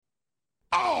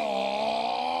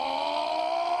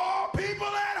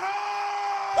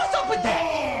up with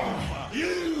that?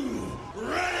 You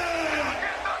ready?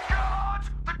 Get the guns,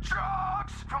 the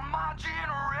drugs from my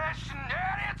generation,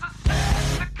 and it's a sin.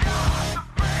 The gods, the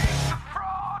fake, the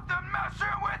fraud, they're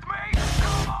messing with me.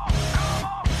 Come on, come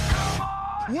on, come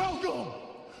on. Welcome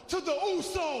to the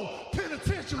Uso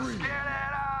Penitentiary. Get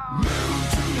it out. Move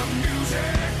to the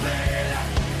music, play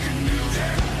like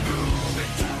music. Move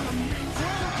it to the music.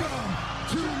 Welcome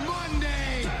to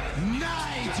Monday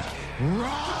Night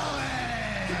Raleigh.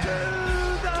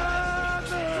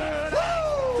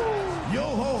 Yo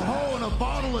ho ho and a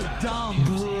bottle of dumb.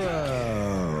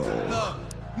 The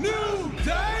new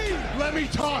day. Let me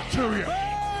talk to you.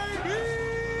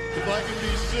 If I can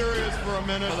be serious for a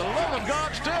minute. For the love of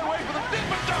God, stay away from the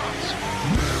Dippin' Dots.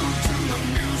 Move to the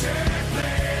music,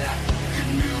 play like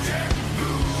music.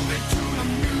 Move it to the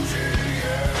music,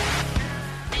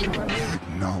 yeah.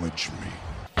 Acknowledge me.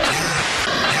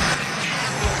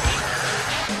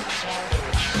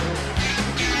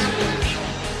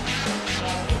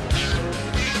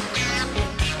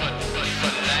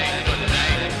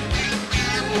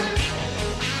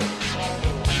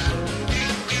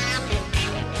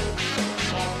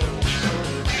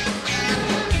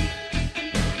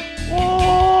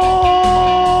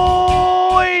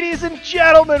 Ladies and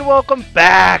gentlemen, welcome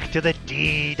back to the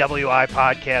DWI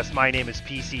podcast. My name is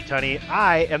PC Tunney.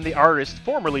 I am the artist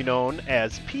formerly known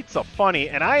as Pizza Funny,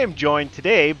 and I am joined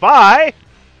today by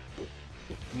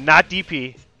not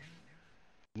DP,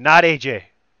 not AJ,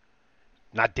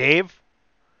 not Dave.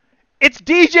 It's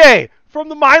DJ from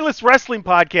the Mindless Wrestling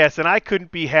Podcast, and I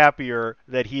couldn't be happier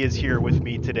that he is here with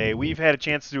me today. We've had a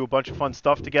chance to do a bunch of fun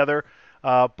stuff together,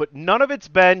 but none of it's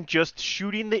been just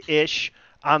shooting the ish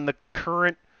on the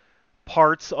current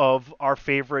parts of our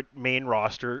favorite main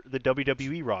roster, the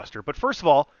WWE roster. But first of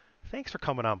all, thanks for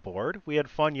coming on board. We had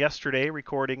fun yesterday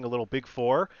recording a little Big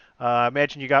Four. I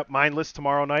imagine you got Mindless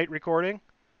tomorrow night recording?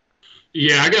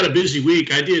 Yeah, I got a busy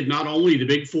week. I did not only the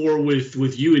Big Four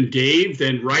with you and Dave,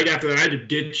 then right after that I had to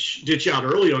ditch out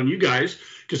early on you guys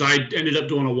because I ended up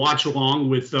doing a watch along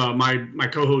with my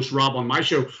co-host Rob on my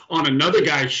show on another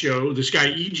guy's show, this guy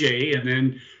EJ, and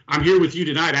then I'm here with you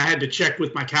tonight. I had to check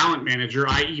with my talent manager,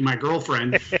 i.e. my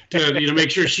girlfriend, to make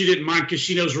sure she didn't mind because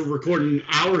she knows we're recording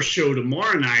our show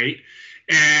tomorrow night.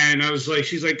 And I was like,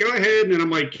 she's like, go ahead. And I'm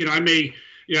like, I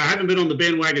haven't been on the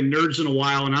bandwagon nerds in a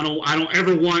while, and I don't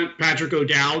ever want Patrick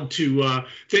O'Dowd to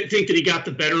think that he got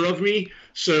the better of me.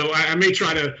 So I may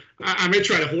try to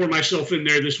whore myself in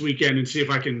there this weekend and see if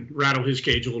I can rattle his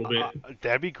cage a little bit.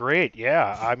 That'd be great.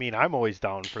 Yeah, I mean, I'm always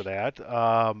down for that.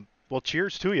 Well,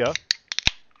 cheers to you.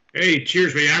 Hey,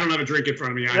 cheers, man. I don't have a drink in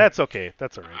front of me. That's okay.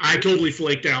 That's all right. I totally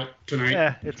flaked out tonight.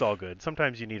 Yeah, it's all good.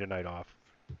 Sometimes you need a night off.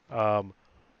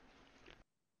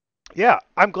 Yeah,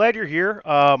 I'm glad you're here.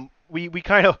 We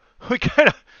kind of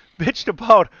bitched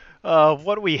about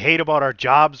what we hate about our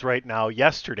jobs right now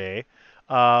yesterday.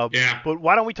 Yeah. But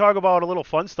why don't we talk about a little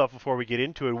fun stuff before we get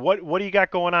into it? What do you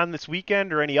got going on this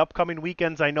weekend or any upcoming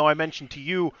weekends? I know I mentioned to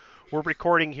you we're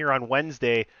recording here on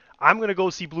Wednesday. I'm going to go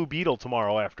see Blue Beetle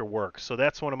tomorrow after work, so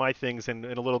that's one of my things, and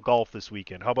a little golf this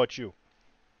weekend. How about you?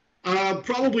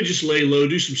 Probably just lay low,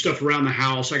 do some stuff around the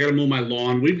house. I got to mow my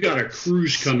lawn. We've got a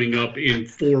cruise coming up in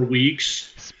 4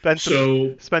 weeks. Spend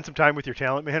some time with your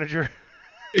talent manager.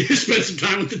 Spend some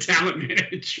time with the talent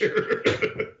manager.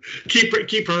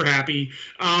 keep her happy.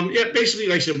 Yeah, basically,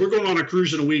 like I said, we're going on a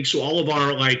cruise in a week, so all of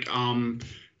our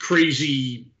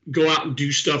crazy go out and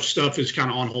do stuff is kind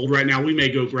of on hold right now. We may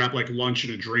go grab like lunch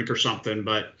and a drink or something,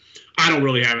 but I don't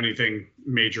really have anything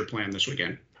major planned this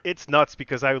weekend. It's nuts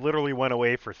because I literally went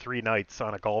away for 3 nights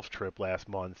on a golf trip last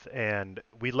month, and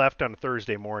we left on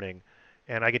Thursday morning,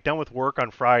 and I get done with work on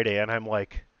Friday, and I'm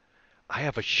like, I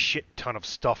have a shit ton of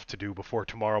stuff to do before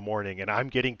tomorrow morning, and I'm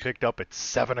getting picked up at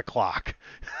 7 o'clock.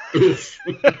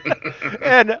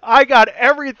 And I got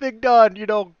everything done,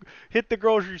 hit the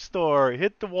grocery store,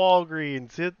 hit the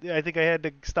Walgreens, I think I had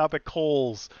to stop at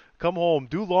Kohl's, come home,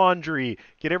 do laundry,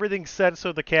 get everything set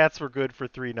so the cats were good for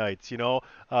 3 nights,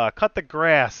 cut the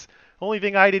grass. Only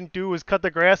thing I didn't do was cut the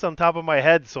grass on top of my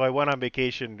head, so I went on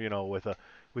vacation,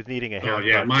 with needing a haircut. Oh,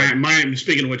 yeah, mine,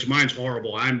 speaking of which, mine's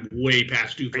horrible. I'm way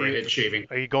past due for a head shaving.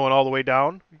 Are you going all the way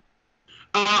down?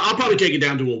 I'll probably take it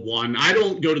down to a 1. I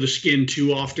don't go to the skin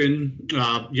too often,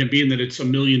 being that it's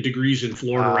 1,000,000 degrees in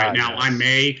Florida right now. Yes. I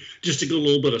may, just to get a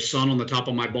little bit of sun on the top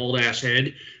of my bald-ass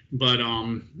head. But,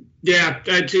 yeah,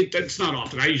 that's not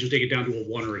often. I usually take it down to a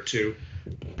 1 or a 2.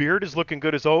 Beard is looking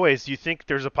good as always. Do you think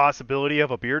there's a possibility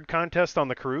of a beard contest on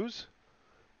the cruise?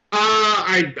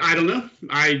 I don't know.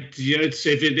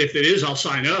 If it is, I'll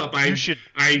sign up.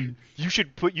 You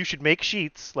should make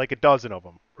sheets, like a dozen of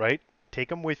them, right? take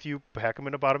them with you, pack them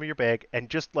in the bottom of your bag, and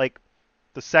just like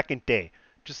the second day,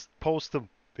 just post them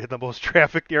in the most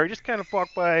trafficked area. Just kind of walk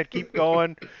by and keep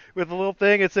going with a little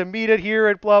thing. It's a meet it here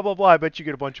and blah, blah, blah. I bet you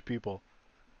get a bunch of people.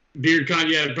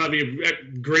 Yeah, probably a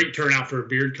great turnout for a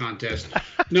beard contest.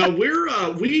 No,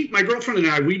 my girlfriend and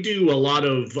I, we do a lot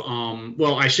of,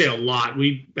 well, I say a lot.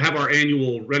 We have our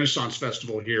annual Renaissance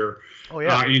Festival here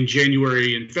in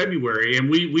January and February, and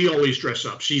we always dress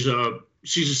up. She's a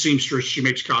seamstress. She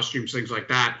makes costumes, things like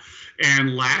that.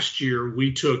 And last year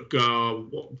we took,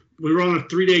 we were on a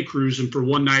 3-day cruise, and for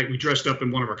one night we dressed up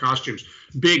in one of our costumes.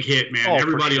 Big hit, man.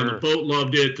 Everybody on the boat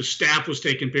loved it. The staff was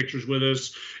taking pictures with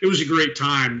us. It was a great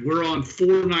time. We're on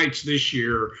 4 nights this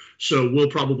year, so we'll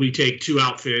probably take 2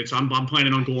 outfits. I'm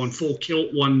planning on going full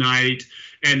kilt one night,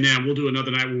 and then we'll do another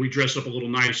night where we dress up a little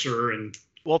nicer. And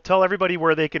well, tell everybody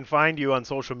where they can find you on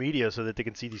social media so that they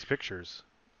can see these pictures.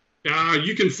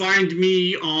 You can find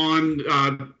me on,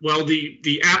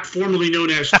 the app formerly known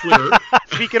as Twitter.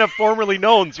 Speaking of formerly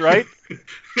knowns, right?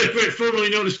 Formerly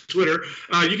known as Twitter.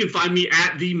 You can find me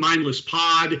at The Mindless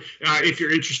Pod. If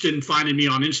you're interested in finding me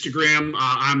on Instagram,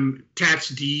 I'm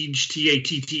TatsDeej,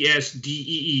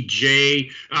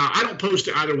 TatsDeej. I don't post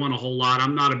to either one a whole lot.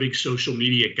 I'm not a big social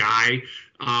media guy.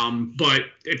 But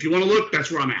if you want to look, that's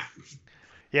where I'm at.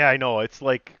 Yeah, I know. It's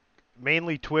like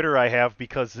mainly Twitter I have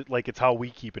because it's how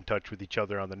we keep in touch with each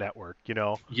other on the network, you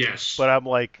know? Yes. But I'm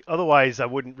like, otherwise I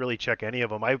wouldn't really check any of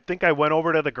them. I think I went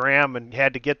over to the Gram and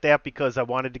had to get that because I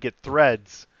wanted to get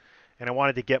Threads and I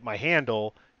wanted to get my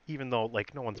handle, even though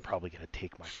no one's probably going to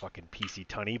take my fucking PC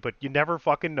Tunny, but you never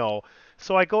fucking know.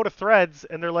 So I go to Threads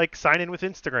and they're like, sign in with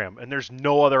Instagram, and there's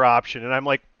no other option. And I'm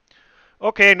like,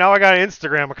 okay, now I got an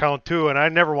Instagram account too, and I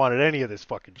never wanted any of this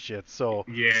fucking shit. So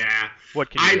yeah,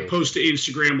 what can you do? post to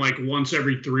Instagram once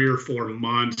every 3 or 4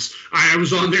 months. I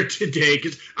was on there today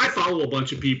because I follow a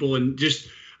bunch of people, and just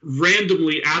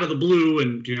randomly out of the blue,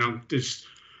 and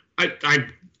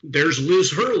there's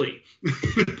Liz Hurley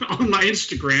on my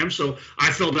Instagram, so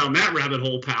I fell down that rabbit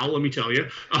hole, pal. Let me tell you.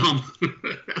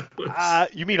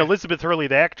 You mean Elizabeth Hurley,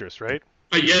 the actress, right?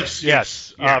 Yes. Yeah.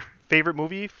 Favorite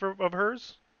movie of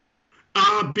hers?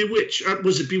 Bewitched.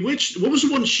 Was it Bewitched? What was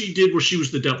the one she did where she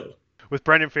was the devil? With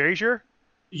Brendan Fraser?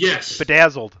 Yes.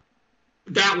 Bedazzled.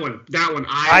 That one.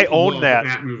 I own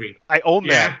that movie. I own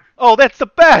that. Oh, that's the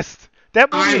best. That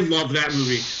movie I love that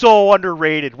movie. So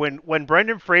underrated. When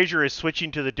Brendan Fraser is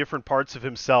switching to the different parts of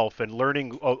himself and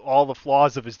learning all the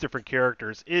flaws of his different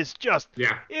characters is just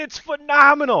it's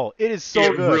phenomenal. It is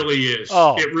so good. It really is.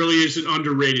 Oh. It really is an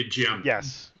underrated gem.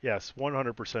 Yes,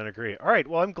 100% agree. All right,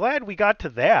 well, I'm glad we got to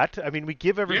that. I mean, we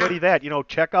give everybody that.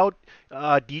 Check out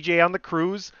DJ on the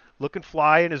Cruise, looking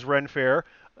fly in his Ren Fair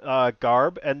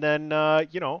garb, and then,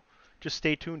 just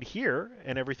stay tuned here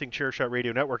and everything Chairshot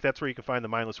Radio Network. That's where you can find the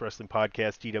Mindless Wrestling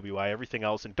Podcast, DWI, everything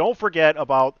else. And don't forget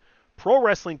about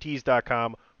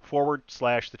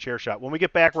ProWrestlingTees.com/The Chairshot. When we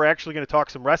get back, we're actually going to talk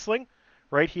some wrestling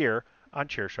right here on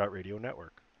Chairshot Radio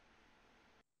Network.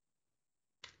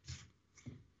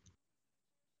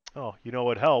 Oh, you know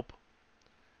what would help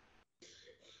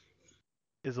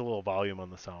is a little volume on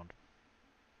the sound.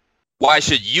 Why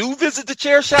should you visit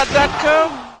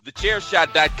thechairshot.com?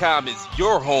 Thechairshot.com is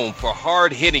your home for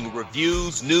hard-hitting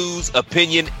reviews, news,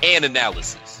 opinion, and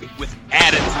analysis with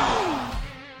attitude.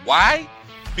 Why?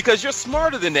 Because you're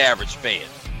smarter than the average fan.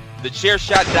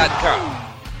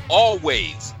 Thechairshot.com.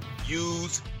 Always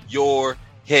use your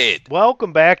head.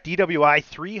 Welcome back, DWI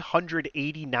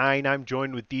 389. I'm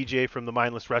joined with DJ from the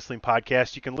Mindless Wrestling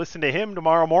Podcast. You can listen to him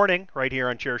tomorrow morning right here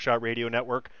on Chairshot Radio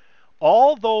Network.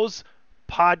 All those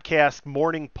podcast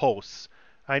morning posts.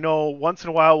 I know once in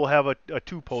a while we'll have a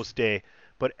 2-post day,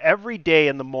 but every day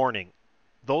in the morning,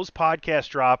 those podcasts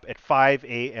drop at 5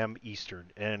 a.m.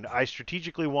 Eastern. And I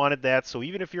strategically wanted that, so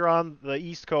even if you're on the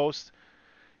East Coast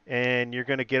and you're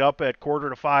going to get up at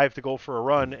 4:45 to go for a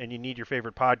run and you need your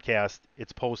favorite podcast,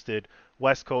 it's posted.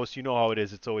 West Coast, you know how it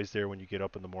is. It's always there when you get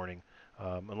up in the morning.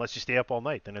 Unless you stay up all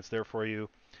night, then it's there for you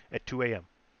at 2 a.m.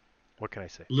 What can I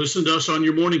say? Listen to us on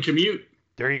your morning commute.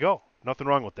 There you go. Nothing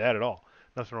wrong with that at all.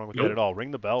 Nothing wrong with that at all.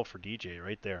 Ring the bell for DJ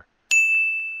right there.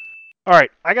 All right,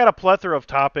 I got a plethora of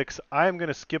topics. I'm going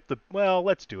to skip well,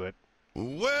 let's do it.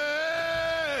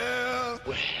 Well,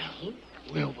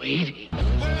 we're waiting.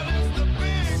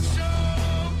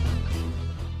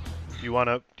 Do you want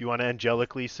to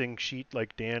angelically sing Sheet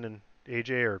like Dan and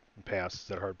AJ, or pass? Is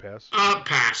that a hard pass?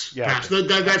 Pass. Yeah, pass.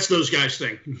 okay. That's those guys'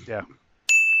 thing. Yeah.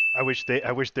 I wish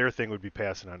their thing would be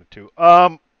passing on it too.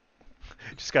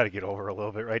 Just got to get over a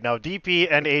little bit right now. DP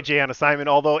and AJ on assignment,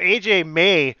 although AJ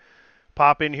may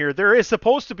pop in here. There is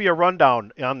supposed to be a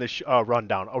rundown on this a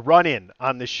run-in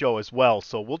on this show as well.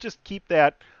 So we'll just keep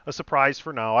that a surprise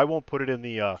for now. I won't put it in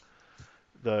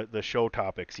the show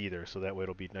topics either, so that way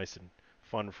it'll be nice and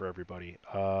fun for everybody.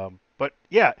 But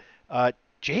yeah,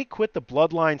 Jay quit the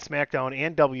Bloodline, SmackDown,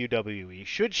 and WWE.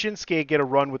 Should Shinsuke get a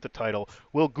run with the title?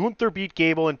 Will Gunther beat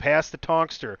Gable and pass the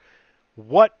Tonkster?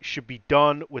 What should be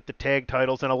done with the tag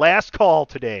titles? And a last call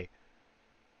today.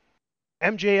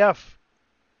 MJF.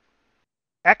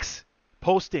 X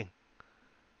posting.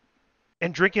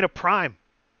 And drinking a Prime.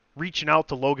 Reaching out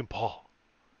to Logan Paul.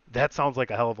 That sounds like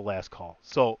a hell of a last call.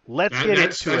 So let's get into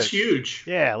it. That's huge.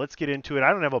 Yeah, let's get into it.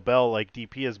 I don't have a bell like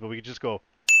DP is, but we could just go.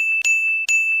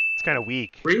 It's kind of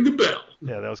weak. Ring the bell.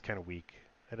 Yeah, that was kind of weak.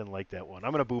 I didn't like that one.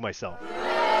 I'm going to boo myself.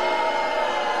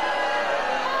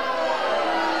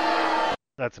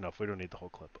 That's enough. We don't need the whole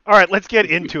clip. All right, let's get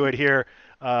into it here.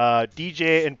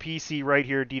 DJ and PC right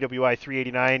here, DWI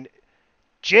 389.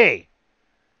 Jay,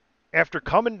 after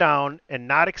coming down and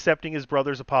not accepting his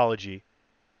brother's apology,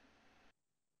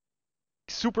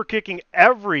 super kicking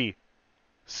every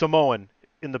Samoan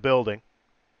in the building,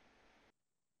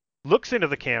 looks into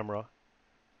the camera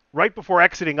right before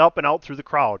exiting up and out through the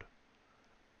crowd.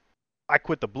 I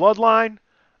quit the Bloodline.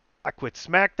 I quit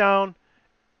SmackDown.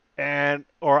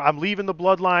 Or I'm leaving the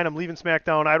Bloodline, I'm leaving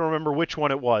SmackDown, I don't remember which one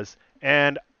it was,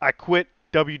 and I quit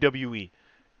WWE.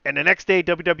 And the next day,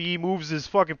 WWE moves his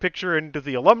fucking picture into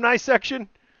the alumni section.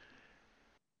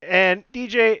 And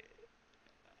DJ,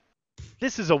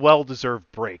 this is a well-deserved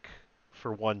break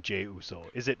for one Jey Uso,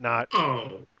 is it not?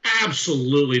 Oh,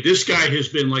 absolutely. This guy has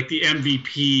been like the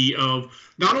MVP of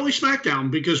not only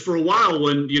SmackDown, because for a while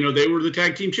when, they were the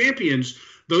tag team champions,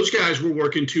 those guys were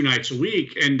working 2 nights a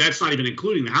week, and that's not even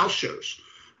including the house shows.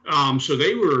 So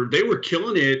they were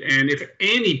killing it. And if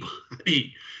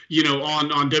anybody,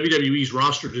 on WWE's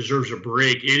roster deserves a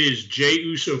break, it is Jey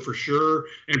Uso for sure,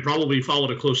 and probably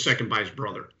followed a close second by his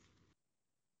brother.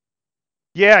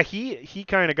 Yeah, he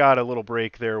kind of got a little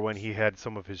break there when he had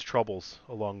some of his troubles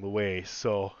along the way.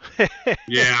 So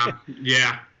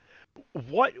yeah.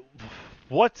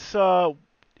 What's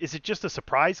is it just a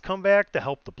surprise comeback to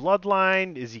help the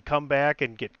Bloodline? Does he come back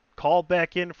and get called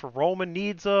back in for Roman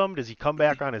needs him? Does he come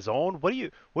back on his own? What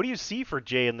do you see for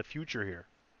Jay in the future here?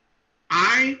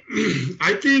 I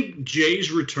think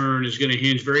Jay's return is going to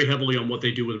hinge very heavily on what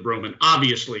they do with Roman,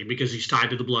 obviously, because he's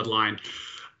tied to the Bloodline.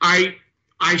 I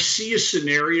see a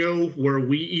scenario where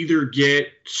we either get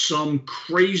some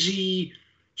crazy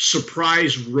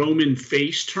surprise Roman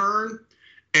face turn,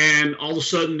 and all of a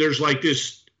sudden there's like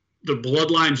this, the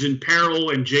Bloodline's in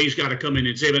peril, and Jay's got to come in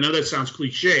and save. I know that sounds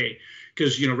cliche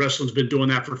because, wrestling's been doing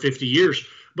that for 50 years.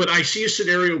 But I see a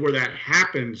scenario where that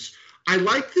happens. I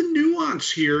like the nuance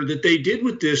here that they did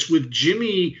with this, with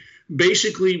Jimmy.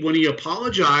 Basically, when he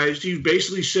apologized, he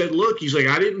basically said, look, he's like,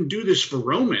 I didn't do this for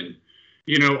Roman.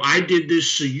 I did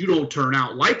this so you don't turn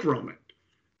out like Roman.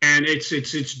 And it's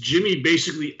Jimmy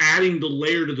basically adding the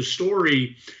layer to the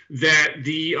story that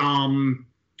the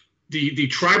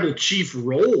tribal chief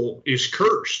role is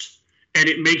cursed, and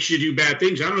it makes you do bad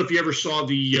things. I don't know if you ever saw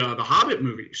the Hobbit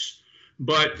movies,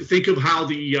 but think of how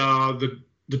the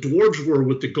dwarves were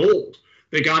with the gold.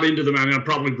 They got into them, and I'm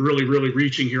probably really, really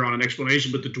reaching here on an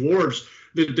explanation, but the dwarves,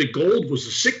 the gold was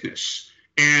a sickness,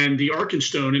 and the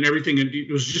Arkenstone and everything, and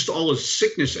it was just all a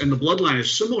sickness, and the Bloodline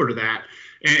is similar to that.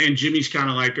 And Jimmy's kind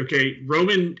of like, okay,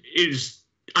 Roman is,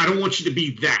 I don't want you to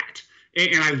be that.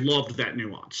 And I loved that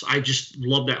nuance. I just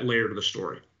love that layer to the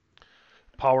story.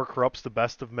 Power corrupts the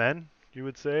best of men, you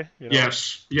would say?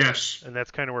 Yes. And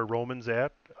that's kind of where Roman's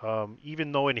at.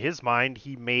 Even though in his mind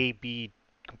he may be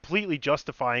completely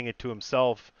justifying it to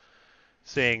himself,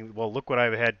 saying, well, look what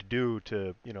I've had to do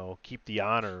to, keep the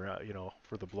honor,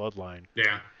 for the Bloodline.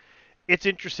 Yeah. It's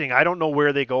interesting. I don't know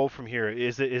where they go from here.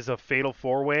 Is a fatal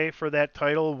 4-way for that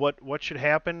title? What should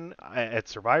happen at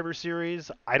Survivor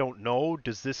Series? I don't know.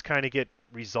 Does this kind of get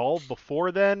resolved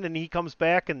before then, and he comes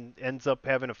back and ends up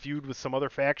having a feud with some other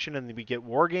faction, and we get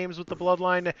War Games with the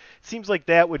Bloodline? It seems like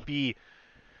that would be.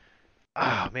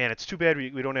 Man, it's too bad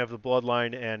we don't have the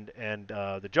Bloodline and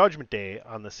the Judgment Day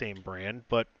on the same brand,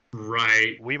 but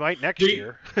right, we might next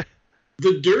year.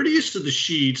 The dirtiest of the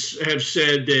sheets have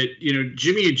said that,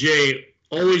 Jimmy and Jay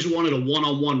always wanted a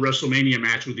one-on-one WrestleMania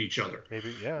match with each other.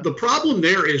 Maybe, yeah. The problem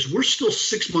there is we're still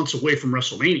 6 months away from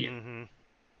WrestleMania.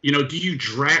 Mm-hmm. Do you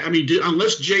drag? I mean,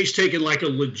 unless Jay's taking like a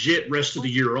legit rest of the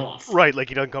year off, right? Like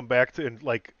he doesn't come back to, and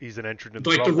like he's an entrant in the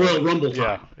like Rumble. the Royal Rumble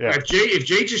time. Yeah. If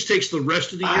Jay just takes the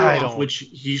rest of the year off, which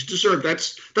he's deserved,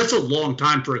 that's a long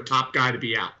time for a top guy to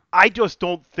be out. I just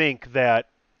don't think that,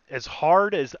 as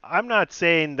hard as, I'm not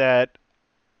saying that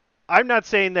I'm not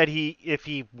saying that if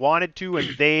he wanted to and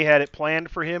they had it planned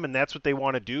for him and that's what they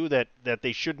want to do, that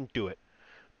they shouldn't do it.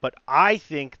 But I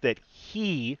think that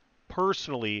he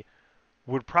personally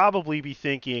would probably be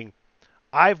thinking,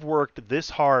 I've worked this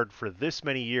hard for this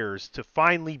many years to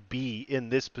finally be in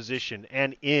this position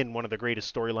and in one of the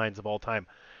greatest storylines of all time.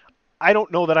 I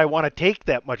don't know that I want to take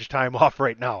that much time off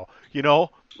right now, you know?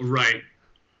 Right.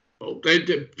 Well,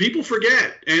 people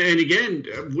forget. And again,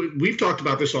 we've talked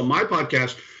about this on my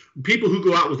podcast. People who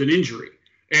go out with an injury,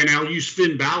 and I'll use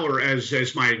Finn Balor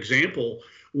as my example.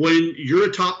 When you're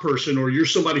a top person or you're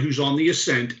somebody who's on the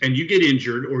ascent and you get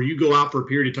injured or you go out for a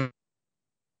period of time,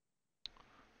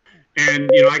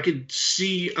 and, I could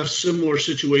see a similar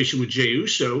situation with Jey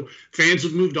Uso. Fans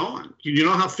have moved on. You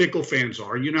know how fickle fans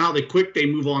are. You know how they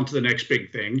move on to the next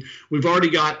big thing. We've already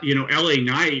got, LA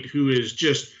Knight, who is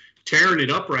just tearing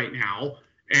it up right now.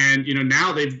 And,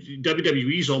 now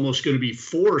WWE's almost going to be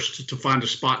forced to find a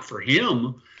spot for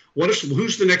him.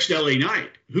 Who's the next LA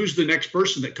Knight? Who's the next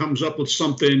person that comes up with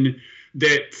something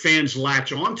that fans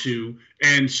latch onto?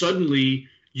 And suddenly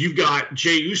you've got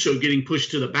Jey Uso getting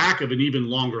pushed to the back of an even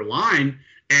longer line,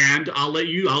 and I'll let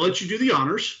you do the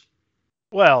honors.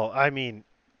 Well, I mean,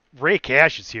 Ray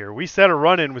Cash is here. We said a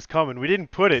run-in was coming. We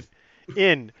didn't put it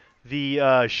in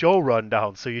the show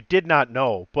rundown, so you did not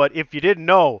know. But if you didn't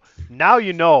know, now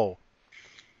you know.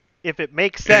 If it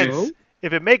makes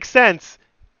sense,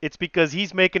 it's because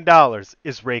he's making dollars.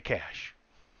 Is Ray Cash?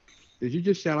 Did you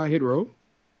just shout out Hit Row?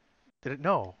 Did it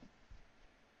know?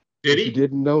 Did he? You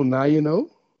didn't know, now you know?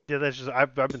 Yeah, that's just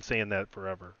I've been saying that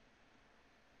forever.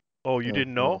 Oh, you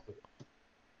didn't know?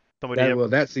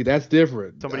 That's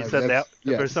different. Somebody said that.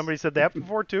 Yes. Somebody said that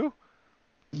before too.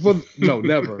 Well, no,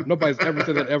 never. Nobody's ever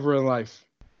said that ever in life.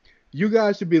 You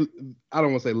guys should be. I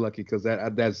don't want to say lucky because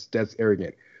that's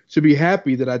arrogant. Should be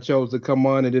happy that I chose to come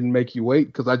on and didn't make you wait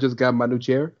because I just got my new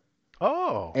chair.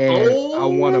 Oh. And I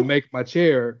want to make my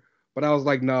chair. But I was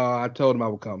like, I told him I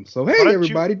would come. So, hey,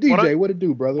 everybody, DJ, what it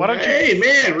do, brother? Hey,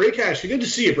 man, Ray Cash, good to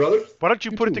see you, brother. Why don't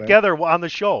you put it together on the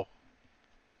show?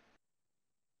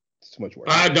 It's too much work.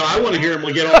 No, I want to hear him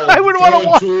get all I would want to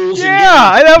watch. Tools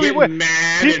yeah, that'd be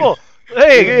mad. People,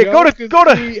 hey, go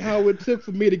to see how it took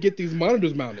for me to get these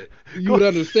monitors mounted. You would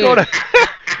understand.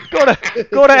 Go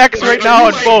to X right now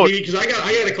and vote. Because I got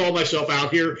to call myself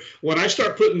out here. When I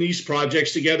start putting these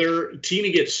projects together, Tina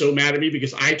gets so mad at me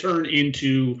because I turn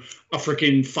into a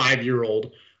freaking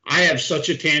 5-year-old. I have such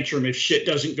a tantrum if shit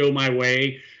doesn't go my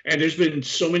way. And there's been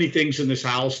so many things in this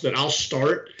house that I'll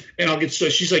start and I'll get so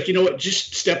she's like, you know what?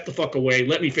 Just step the fuck away.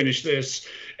 Let me finish this.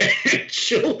 And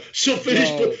she'll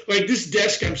finish. Like this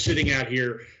desk I'm sitting at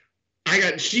here.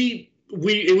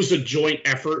 It was a joint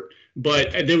effort.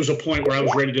 But there was a point where I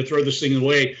was ready to throw this thing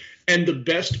away. And the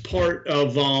best part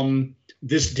of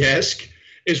this desk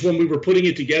is when we were putting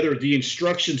it together, the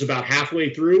instructions about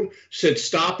halfway through said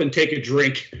stop and take a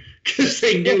drink because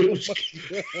they knew it was.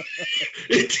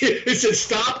 It said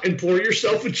stop and pour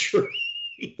yourself a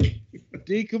drink.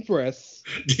 Decompress.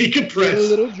 Get a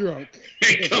little drunk.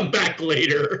 And come back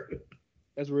later.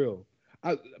 That's real.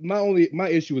 My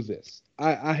issue is this.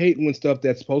 I hate when stuff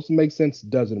that's supposed to make sense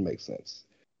doesn't make sense.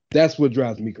 That's what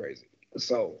drives me crazy.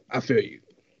 So I feel you.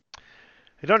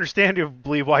 I don't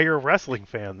understandably why you're a wrestling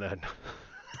fan then.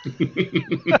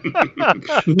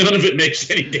 None of it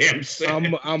makes any damn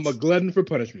sense. I'm a glutton for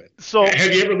punishment. So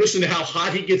have you ever listened to how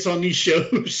hot he gets on these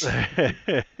shows?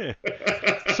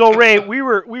 So Ray, we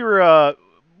were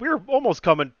almost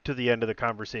coming to the end of the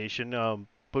conversation,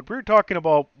 but we were talking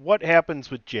about what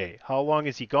happens with Jey. How long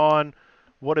is he gone?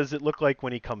 What does it look like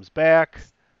when he comes back?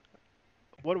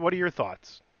 What are your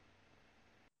thoughts?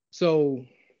 So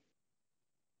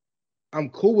I'm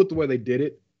cool with the way they did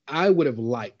it. I would have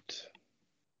liked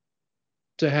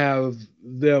to have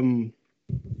them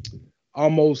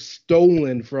almost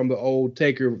stolen from the old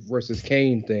Taker versus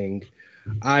Kane thing.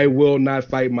 I will not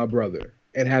fight my brother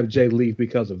and have Jey leave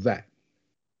because of that.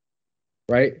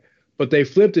 Right? But they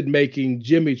flipped it, making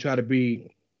Jimmy try to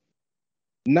be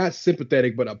not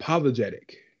sympathetic, but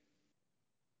apologetic.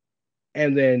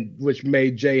 And then, which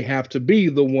made Jey have to be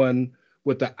the one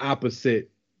with the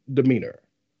opposite demeanor,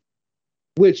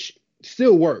 which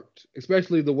still worked,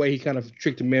 especially the way he kind of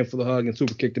tricked him in for the hug and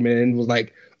super kicked him in and was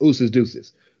like, ooses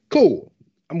deuces. Cool.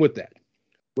 I'm with that.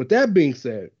 With that being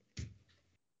said,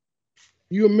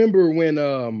 you remember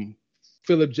when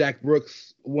Philip Jack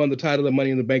Brooks won the title of Money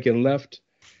in the Bank and left,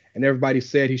 and everybody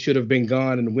said he should have been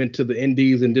gone and went to the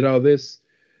Indies and did all this?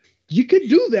 You could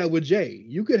do that with Jey.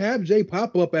 You could have Jey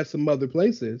pop up at some other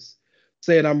places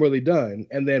saying, I'm really done,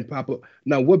 and then pop up.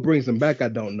 Now, what brings him back, I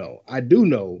don't know. I do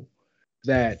know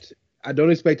that I don't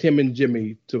expect him and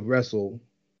Jimmy to wrestle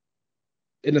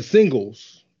in the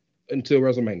singles until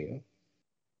WrestleMania.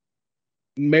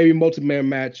 Maybe multi-man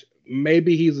match.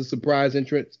 Maybe he's a surprise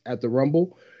entrance at the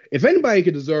Rumble. If anybody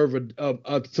could deserve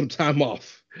some time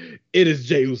off, it is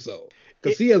Jey Uso,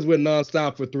 because he has went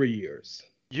nonstop for 3 years.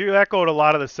 You echoed a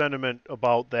lot of the sentiment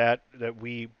about that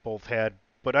we both had,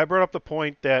 but I brought up the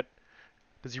point that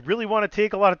does he really want to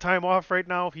take a lot of time off right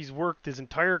now? He's worked his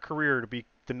entire career to be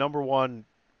the number one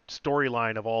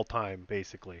storyline of all time,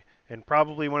 basically, and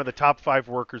probably one of the top 5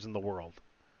 workers in the world.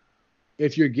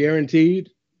 If you're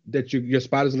guaranteed that your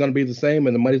spot is going to be the same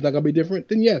and the money's not going to be different,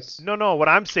 then yes. No. What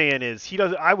I'm saying is he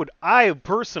does. I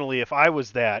personally, if I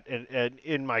was that and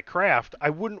in my craft,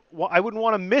 I wouldn't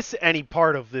want to miss any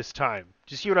part of this time.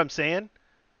 Do you see what I'm saying?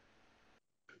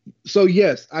 So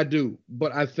yes, I do,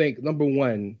 but I think number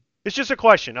one. It's just a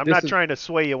question. I'm not trying to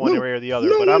sway you one way or the other,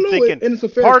 but I'm thinking and it's a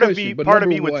fair part question, of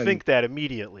me would think that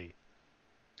immediately.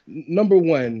 Number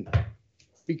one,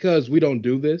 because we don't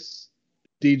do this,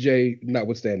 DJ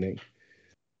notwithstanding,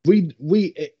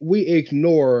 we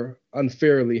ignore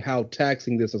unfairly how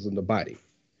taxing this is on the body.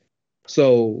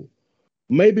 So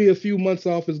maybe a few months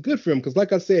off is good for him, because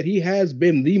like I said, he has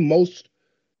been the most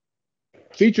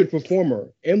featured performer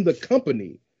in the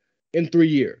company in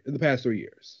the past 3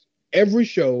 years. Every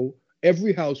show,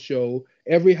 every house show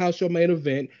main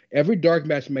event, every dark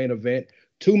match main event,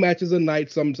 2 matches a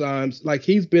night sometimes. Like,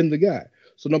 he's been the guy.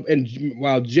 So,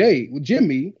 while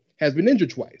Jimmy has been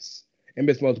injured twice and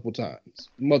missed multiple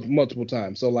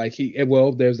times. So, like,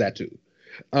 there's that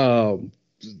too.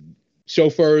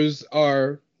 Chauffeurs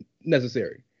are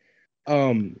necessary.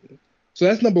 So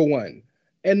that's number one.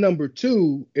 And number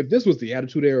two, if this was the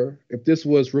Attitude Era, if this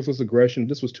was Ruthless Aggression,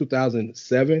 this was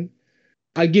 2007,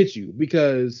 I get you,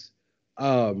 because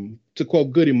to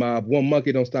quote Goody Mob, one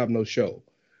monkey don't stop no show.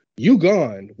 You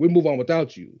gone, we move on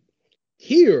without you.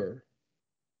 Here,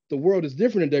 the world is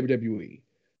different in WWE,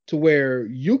 to where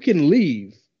you can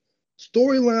leave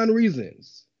storyline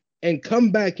reasons and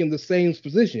come back in the same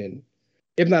position,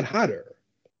 if not hotter.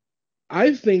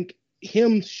 I think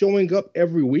him showing up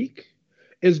every week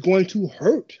is going to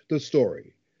hurt the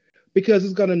story, because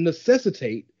it's going to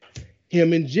necessitate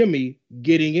him and Jimmy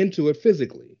getting into it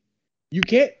physically. You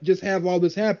can't just have all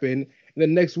this happen and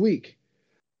then next week,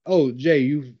 oh, Jay,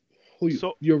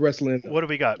 you're wrestling. What do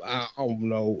we got? I don't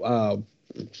know.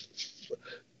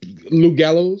 Luke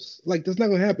Gallows. Like, that's not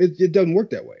going to happen. It doesn't work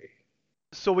that way.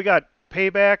 So we got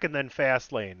Payback and then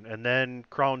Fastlane and then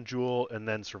Crown Jewel and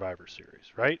then Survivor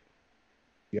Series, right?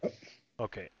 Yep.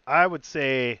 Okay. I would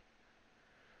say,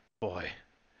 boy,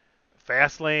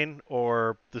 Fastlane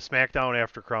or the SmackDown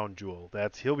after Crown Jewel.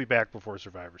 He'll be back before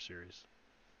Survivor Series.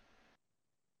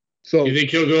 So you think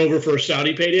he'll go over for a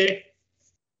Saudi payday?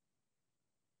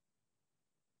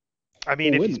 I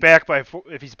mean,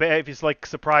 if he's like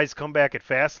surprise comeback at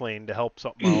Fastlane to help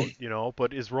something out,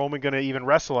 But is Roman going to even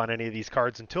wrestle on any of these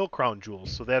cards until Crown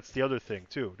Jewels? So that's the other thing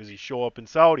too. Does he show up in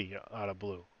Saudi out of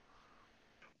blue?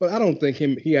 But I don't think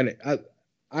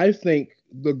I think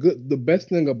the best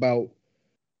thing about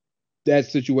that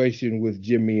situation with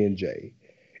Jimmy and Jay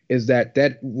is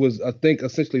that was, I think,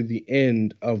 essentially the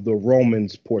end of the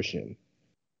Romans portion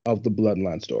of the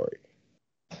bloodline story.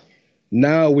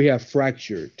 Now we have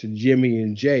fractured to Jimmy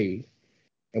and Jay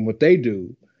and what they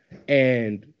do,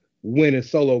 and when is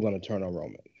Solo going to turn on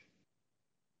Roman?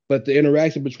 But the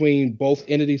interaction between both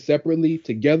entities separately,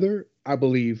 together, I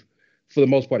believe, for the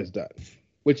most part, is done,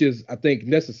 which is, I think,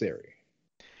 necessary.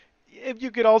 If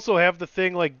you could also have the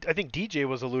thing, like I think DJ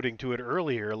was alluding to it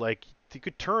earlier, like you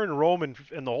could turn Roman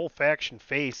and the whole faction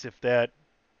face if that,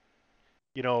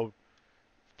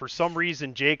 for some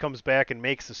reason Jay comes back and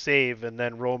makes a save, and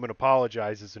then Roman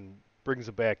apologizes and brings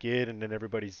him back in, and then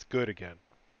everybody's good again.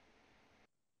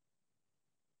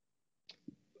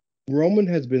 Roman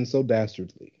has been so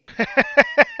dastardly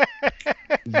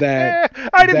that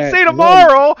I didn't say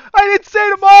tomorrow. I didn't say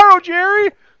tomorrow, Jerry.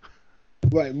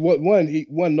 Right.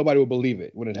 One, nobody would believe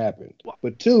it when it happened.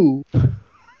 But two,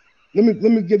 let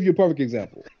me give you a perfect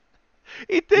example.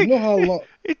 You know how long?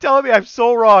 You're telling me I'm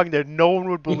so wrong that no one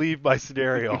would believe my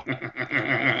scenario.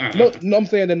 No, I'm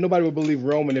saying that nobody would believe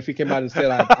Roman if he came out and said,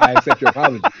 I accept your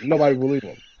apology. Nobody would believe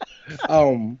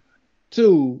him.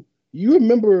 Two, you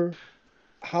remember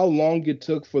how long it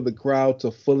took for the crowd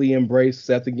to fully embrace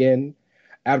Seth again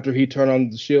after he turned on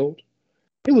the Shield?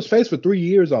 He was faced for 3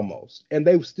 years almost, and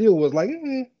they still was like,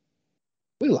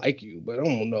 we like you, but I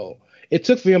don't know. It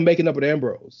took for him making up with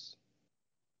Ambrose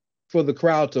for the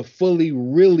crowd to fully,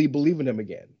 really believe in him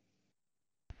again.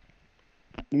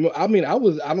 I mean, I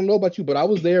don't know about you, but I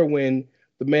was there when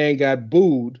the man got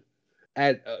booed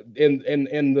at in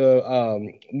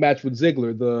the match with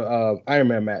Ziggler, the Iron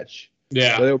Man match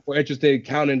Yeah. So they were more interested in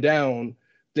counting down.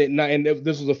 And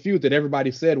this was a feud that everybody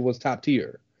said was top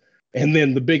tier. And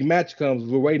then the big match comes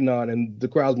we're waiting on, and the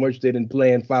crowd's more interested in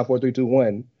playing 5, 4, 3, 2,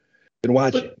 1 than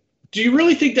watching. But do you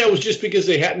really think that was just because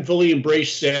they hadn't fully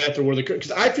embraced Seth, or were the?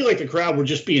 Because I feel like the crowd were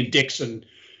just being dicks and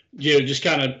just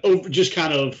kind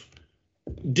of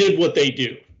did what they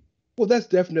do. Well, that's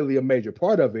definitely a major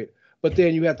part of it. But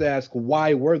then you have to ask,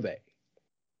 why were they?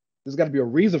 There's got to be a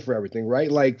reason for everything,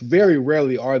 right? Like, very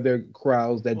rarely are there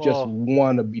crowds that just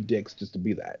want to be dicks just to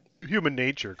be that. Human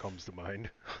nature comes to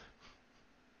mind.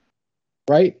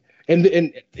 Right? And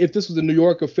if this was in New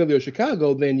York or Philly or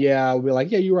Chicago, then yeah, I'll be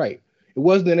like, yeah, you're right. It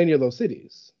wasn't in any of those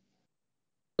cities.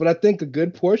 But I think a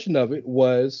good portion of it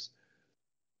was,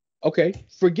 okay,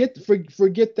 forget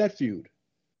that feud.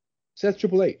 Seth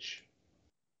Triple H.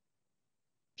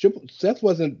 Seth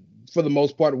wasn't, for the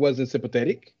most part, wasn't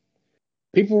sympathetic.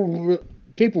 People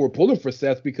were pulling for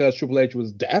Seth because Triple H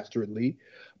was dastardly,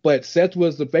 but Seth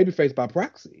was the babyface by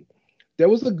proxy. There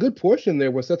was a good portion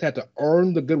there where Seth had to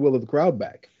earn the goodwill of the crowd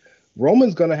back.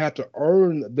 Roman's going to have to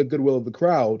earn the goodwill of the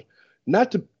crowd,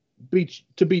 not to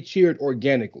be cheered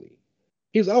organically.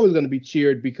 He's always going to be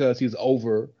cheered because he's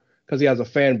over, because he has a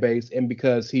fan base, and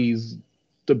because he's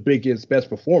the biggest, best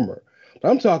performer. But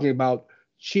I'm talking about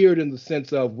cheered in the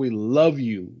sense of we love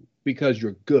you because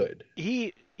you're good.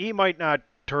 He might not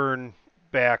turn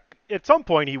back. At some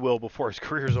point he will before his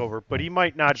career's over, but he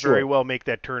might not very well make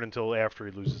that turn until after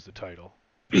he loses the title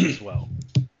as well.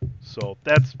 So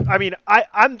that's, I mean,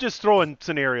 I'm just throwing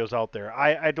scenarios out there.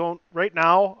 I don't, right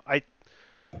now,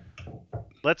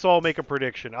 let's all make a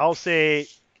prediction. I'll say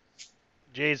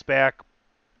Jay's back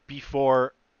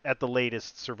before, at the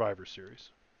latest, Survivor Series.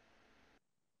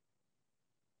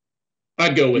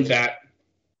 I'd go with that.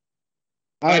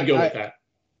 I'd go with that.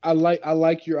 I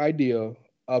like your idea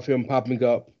of him popping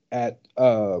up at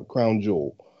Crown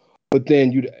Jewel, but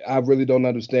then I really don't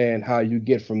understand how you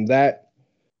get from that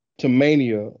to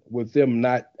Mania with them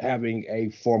not having a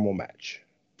formal match.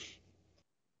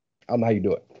 I don't know how you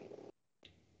do it.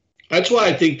 That's why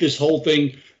I think this whole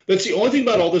thing. That's the only thing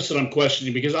about all this that I'm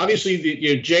questioning, because obviously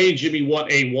Jay and Jimmy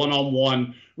want a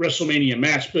one-on-one WrestleMania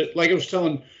match, but like I was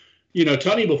telling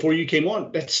Tony before you came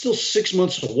on, that's still 6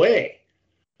 months away.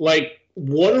 Like,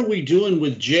 what are we doing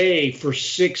with Jay for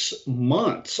 6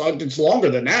 months? It's longer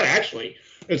than that, actually.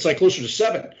 It's like closer to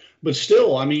 7. But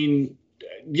still, I mean,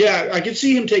 yeah, I could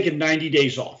see him taking 90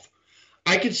 days off.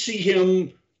 I could see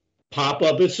him pop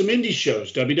up at some indie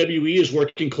shows. WWE is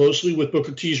working closely with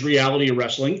Booker T's Reality of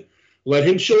Wrestling. Let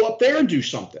him show up there and do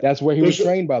something. That's where he was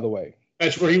trained, by the way.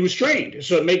 That's where he was trained.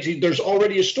 So there's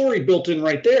already a story built in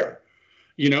right there.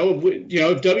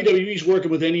 If WWE is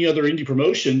working with any other indie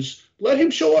promotions, let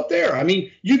him show up there. I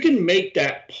mean, you can make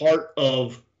that part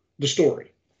of the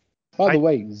story. By the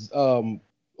way,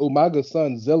 Umaga's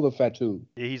son, Zilla Fatu.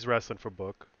 Yeah, he's wrestling for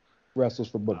Book. Wrestles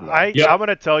for Book. I'm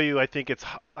gonna tell you, I think it's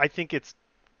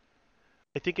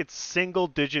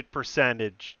single-digit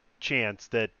percentage chance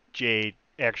that Jay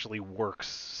actually works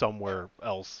somewhere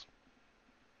else.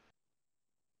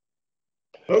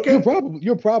 Okay,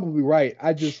 you're probably right.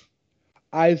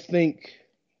 I think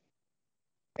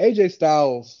AJ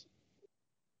Styles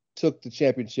took the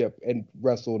championship and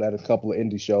wrestled at a couple of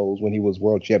indie shows when he was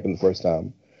world champion the first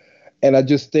time. And I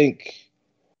just think,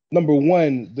 number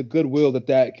one, the goodwill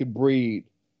that could breed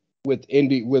with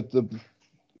the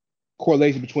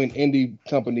correlation between indie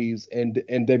companies and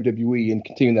WWE and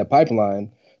continuing that pipeline,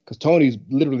 because Tony's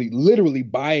literally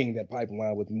buying that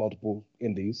pipeline with multiple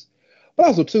indies. But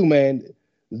also, too, man,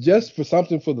 just for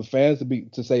something for the fans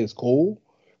to say it's cool.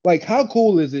 Like, how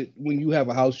cool is it when you have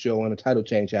a house show and a title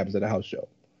change happens at a house show?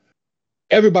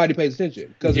 Everybody pays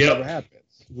attention because it never happens.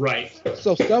 Right.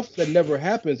 So stuff that never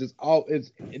happens is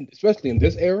especially in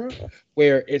this era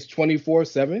where it's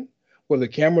 24/7, where the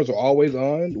cameras are always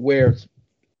on, where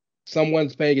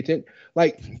someone's paying attention.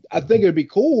 Like, I think it'd be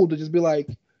cool to just be like,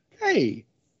 hey,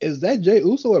 is that Jey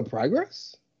Uso in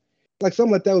progress? Like,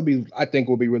 something like that would be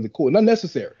really cool. Not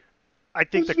necessary. I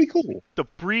think that'd be cool. The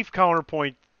brief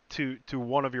counterpoint to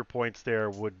one of your points there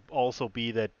would also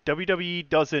be that WWE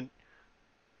doesn't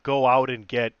go out and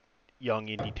get young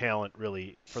indie talent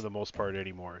really for the most part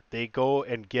anymore. They go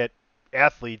and get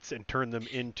athletes and turn them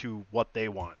into what they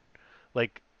want.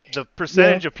 Like, the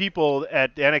percentage of people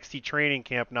at the NXT training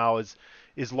camp now is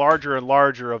larger and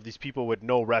larger of these people with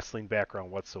no wrestling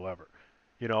background whatsoever.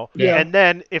 Yeah. And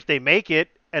then if they make it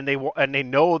and they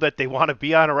know that they want to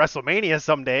be on a WrestleMania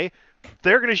someday,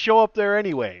 they're going to show up there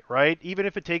anyway, right? Even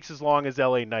if it takes as long as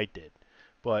LA Knight did.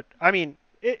 But I mean,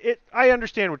 I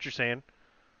understand what you're saying.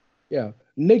 Yeah,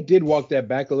 Nick did walk that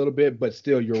back a little bit, but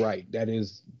still, you're right. That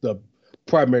is the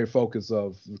primary focus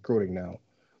of recruiting now.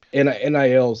 And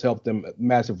NILs helped them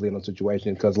massively in the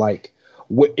situation because, like,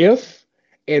 if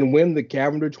and when the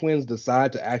Cavender twins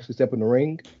decide to actually step in the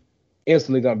ring,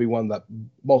 instantly going to be one of the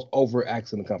most over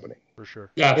acts in the company. For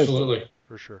sure. Yeah, absolutely.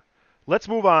 For sure. Let's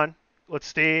move on. Let's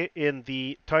stay in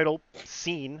the title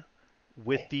scene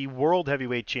with the World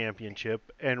Heavyweight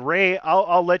Championship. And Ray,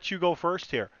 I'll let you go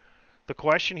first here. The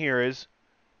question here is,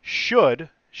 should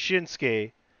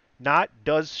Shinsuke, not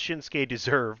does Shinsuke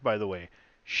deserve, by the way,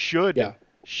 should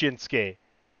Shinsuke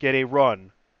get a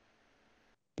run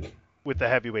with the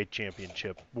Heavyweight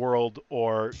Championship, World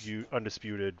or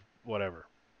Undisputed, whatever?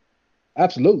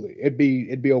 Absolutely. It'd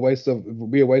be a waste of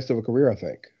a career, I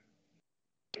think.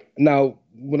 Now,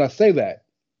 when I say that,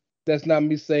 that's not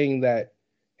me saying that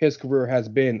his career has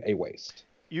been a waste.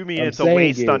 You mean it's a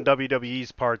waste on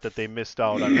WWE's part that they missed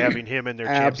out on having him in their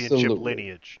championship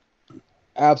lineage?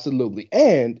 Absolutely.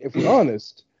 And if we're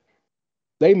honest,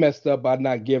 they messed up by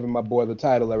not giving my boy the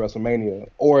title at WrestleMania,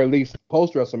 or at least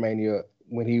post WrestleMania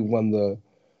when he won the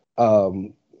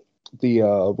Royal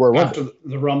Rumble. After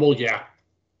the Rumble, yeah.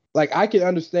 Like, I can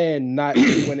understand not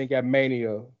winning at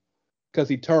Mania because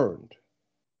he turned.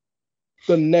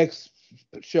 The next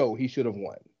show he should have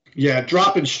won. Yeah,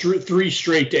 dropping 3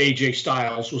 straight to AJ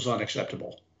Styles was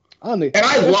unacceptable. And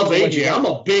I love AJ. I'm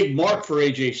a big mark for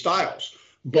AJ Styles.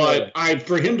 But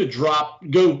for him to go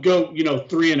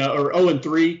 3-0 or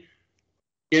 0-3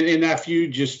 in that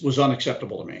feud just was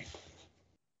unacceptable to me.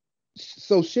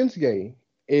 So Shinsuke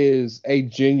is a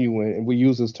genuine, and we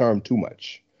use this term too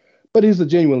much, but he's a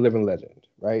genuine living legend,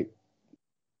 right?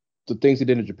 The things he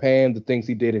did in Japan, the things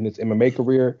he did in his MMA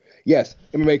career. Yes,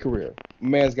 MMA career.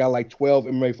 Man's got like 12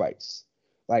 MMA fights.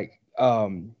 Like,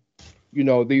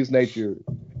 these nature.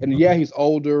 And yeah, he's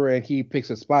older and he picks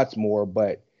his spots more,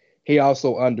 but he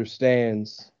also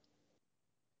understands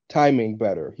timing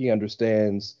better. He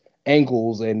understands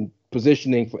angles and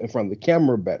positioning in front of the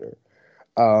camera better.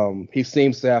 He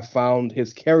seems to have found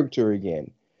his character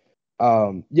again.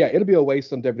 It'll be a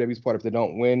waste on WWE's part if they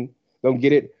don't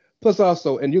get it. Plus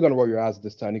also, and you're going to roll your eyes at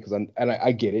this, Tony, because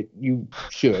I get it. You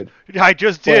should. I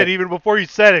just did, even before you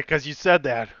said it, because you said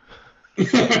that.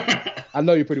 I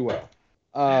know you pretty well.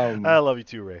 I love you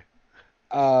too, Ray.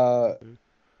 I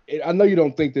know you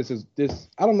don't think this.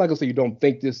 I'm not going to say you don't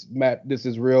think this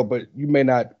is real, but you may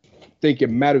not think it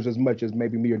matters as much as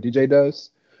maybe me or DJ does.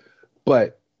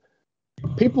 But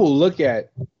people look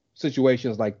at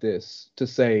situations like this to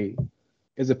say,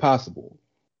 is it possible?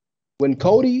 When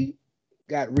Cody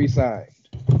got re-signed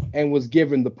and was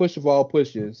given the push of all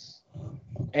pushes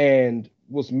and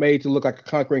was made to look like a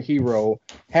conquering hero,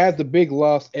 had the big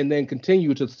loss, and then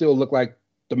continued to still look like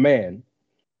the man,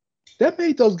 that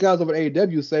made those guys over at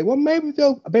AEW say, well,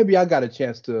 maybe I got a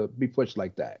chance to be pushed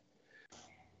like that.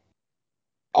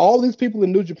 All these people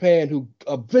in New Japan who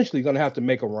eventually going to have to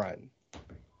make a run.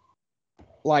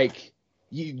 Like,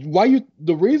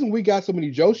 the reason we got so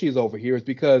many Joshis over here is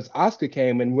because Asuka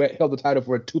came and held the title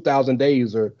for 2,000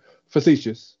 days, or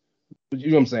facetious.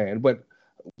 You know what I'm saying? But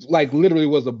like literally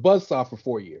was a buzzsaw for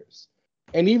 4 years.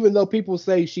 And even though people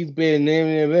say she's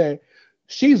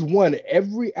won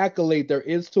every accolade there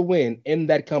is to win in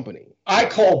that company. I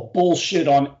call bullshit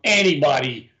on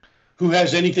anybody who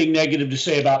has anything negative to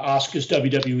say about Asuka's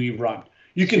WWE run.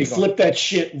 You can flip that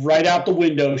shit right out the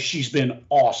window. She's been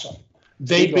awesome.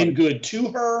 They've been good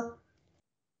to her.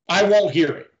 I won't hear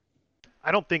it.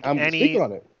 I don't think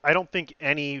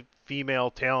any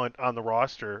female talent on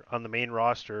the main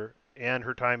roster, and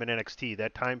her time in NXT,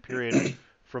 that time period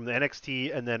from the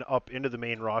NXT and then up into the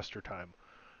main roster time,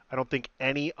 I don't think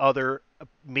any other,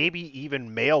 maybe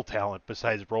even male talent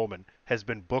besides Roman, has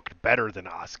been booked better than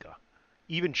Asuka.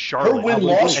 Even Charlotte. Her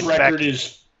win-loss record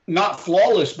is not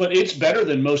flawless, but it's better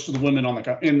than most of the women on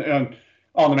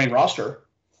the main roster.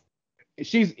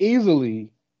 She's easily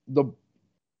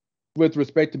with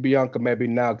respect to Bianca, maybe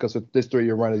now because this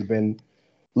 3-year run has been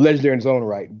legendary in its own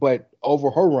right, but over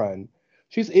her run,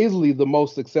 she's easily the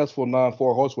most successful non-4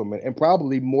 horsewoman, and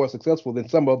probably more successful than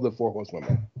some of the 4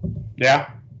 horsewomen.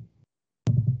 Yeah.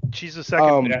 She's the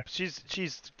second.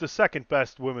 She's the second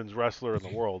best women's wrestler in the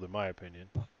world, in my opinion.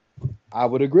 I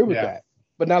would agree with that.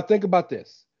 But now think about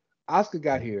this: Asuka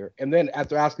got here, and then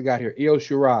after Asuka got here, Io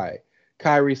Shirai,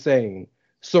 Kairi Sane,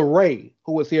 Saray,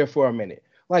 who was here for a minute.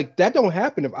 Like, that don't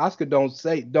happen if Asuka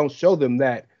don't show them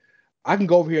that I can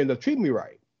go over here and they'll treat me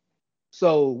right.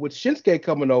 So with Shinsuke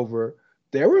coming over,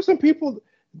 there were some people.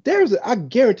 I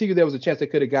guarantee you there was a chance they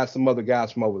could have got some other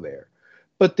guys from over there.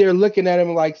 But they're looking at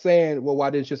him like saying, well, why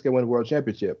didn't Shinsuke win the world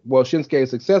championship? Well, Shinsuke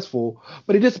is successful,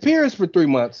 but he disappears for 3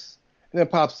 months and then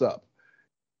pops up.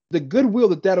 The goodwill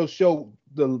that'll show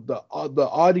the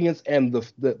audience and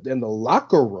the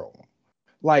locker room.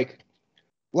 Like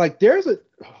there is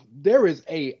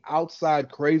a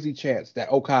outside crazy chance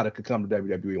that Okada could come to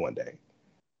WWE one day.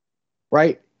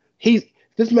 Right?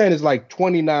 This man is like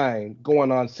 29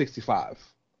 going on 65.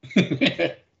 You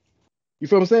feel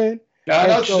what I'm saying? I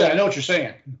know what you're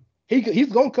saying.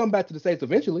 He's going to come back to the States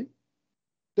eventually.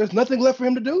 There's nothing left for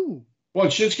him to do. Well,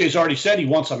 Shinsuke's already said he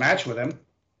wants a match with him.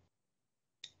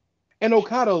 And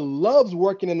Okada loves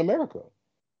working in America.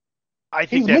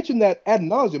 He's mentioned that ad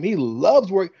nauseum. He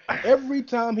loves work. Every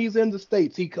time he's in the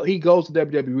States, he goes to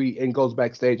WWE and goes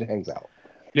backstage and hangs out.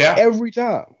 Yeah. Every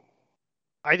time.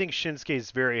 I think Shinsuke is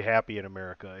very happy in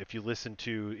America. If you listen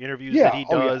to interviews that he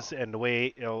does and the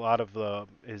way a lot of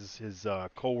his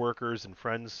coworkers and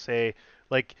friends say,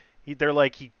 he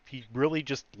really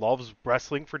just loves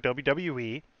wrestling for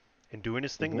WWE and doing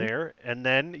his thing there, and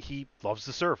then he loves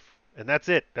to surf, and that's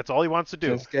it. That's all he wants to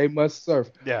do. Shinsuke must surf.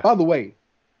 Yeah. By the way,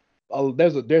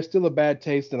 there's still a bad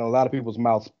taste in a lot of people's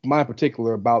mouths, mine in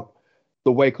particular, about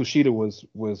the way Kushida was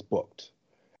booked.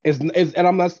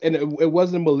 It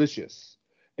wasn't malicious.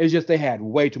 It's just they had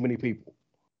way too many people.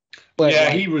 But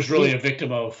he was really a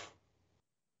victim of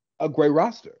a great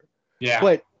roster. Yeah.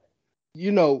 But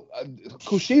Kushida,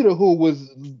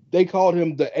 they called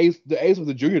him the ace of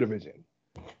the junior division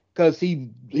because he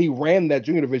ran that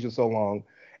junior division so long,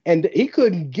 and he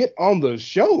couldn't get on the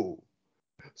show.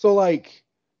 So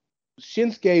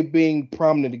Shinsuke being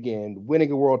prominent again,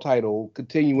 winning a world title,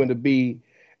 continuing to be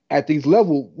at these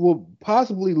levels will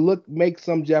possibly make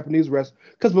some Japanese wrestlers.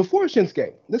 Because before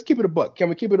Shinsuke, let's keep it a buck. Can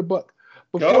we keep it a buck?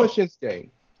 Before Shinsuke,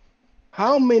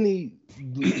 how many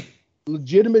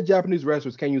legitimate Japanese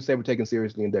wrestlers can you say were taken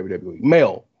seriously in WWE?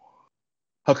 Male.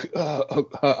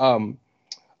 Hakushi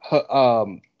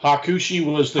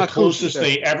was the closest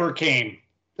they ever came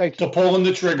to pulling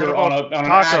the trigger on an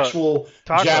actual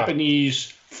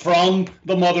Japanese from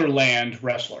the motherland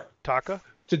wrestler. Taka?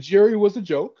 Tajiri was a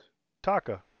joke.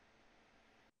 Taka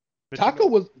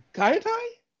was Kaientai?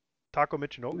 Taka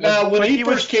Michinoku. No, when he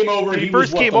first came over, he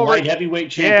was the light heavyweight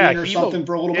champion or something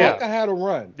for a little bit. Taka had a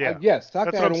run. Yeah. Yes,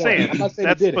 Taka had a run. I'm not saying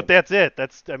he didn't. But that's it.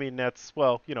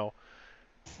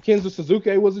 Kenzo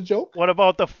Suzuki was a joke. What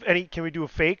about can we do a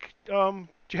fake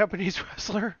Japanese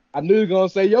wrestler? I knew you were going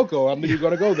to say Yoko. I knew you were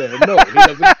going to go there. No, he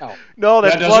doesn't count. No,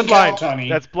 that's Bloodline. Count,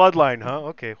 that's Bloodline, huh?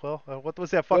 Okay, well, what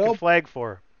was that fucking flag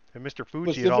for? And Mr.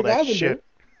 Fuji and all that shit.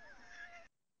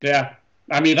 Yeah.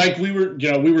 I mean, we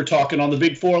were talking on the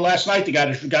Big Four last night. The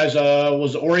guys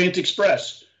was Orient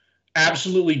Express.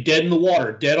 Absolutely dead in the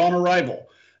water, dead on arrival.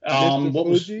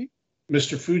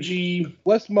 Mr. Fuji?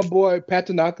 What's my boy, Pat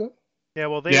Tanaka? Yeah,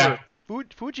 well,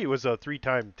 Fuji was a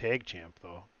 3-time tag champ,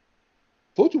 though.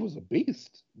 Fuji was a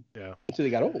beast. Yeah. Until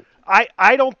he got old. I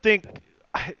don't think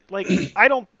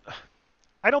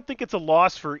it's a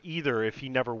loss for either if he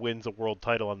never wins a world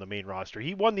title on the main roster.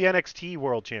 He won the NXT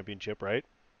World Championship, right?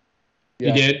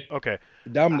 Yeah. He did. Okay.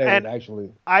 Dominated,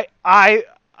 actually. I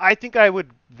think I would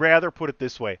rather put it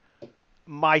this way.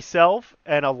 Myself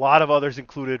and a lot of others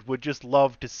included would just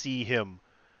love to see him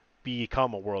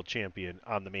become a world champion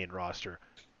on the main roster.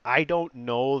 I don't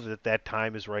know that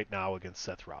time is right now against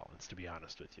Seth Rollins, to be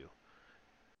honest with you.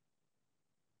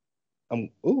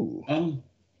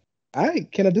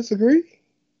 Can I disagree?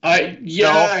 I'm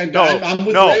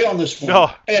with Ray on this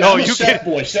one. I'm a Seth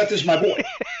boy. Seth is my boy.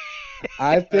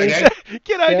 I think.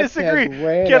 Can I disagree?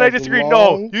 Can I disagree?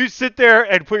 No, you sit there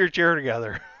and put your chair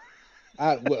together.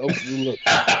 Look.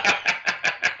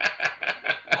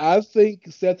 I think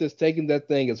Seth is taking that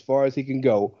thing as far as he can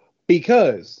go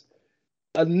because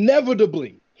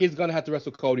inevitably he's going to have to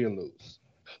wrestle Cody and lose.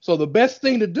 So the best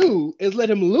thing to do is let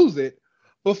him lose it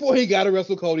before he got to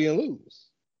wrestle Cody and lose.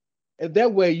 And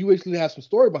that way you actually have some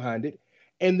story behind it.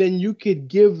 And then you could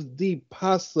give the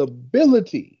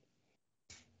possibility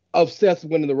of Seth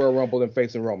winning the Royal Rumble and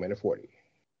facing Roman at 40.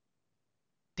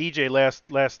 DJ,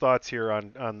 last thoughts here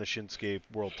on the Shinsuke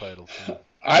world titles.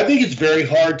 I think it's very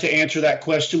hard to answer that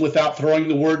question without throwing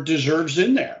the word deserves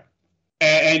in there.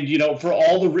 And for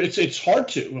all the it's hard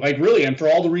to really, and for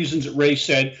all the reasons that Ray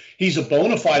said, he's a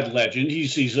bona fide legend.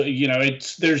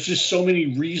 There's just so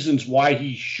many reasons why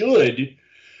he should.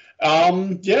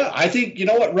 I think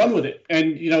run with it,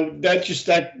 and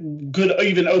that could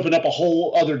even open up a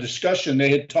whole other discussion.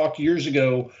 They had talked years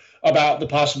ago about the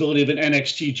possibility of an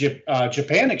NXT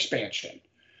Japan expansion,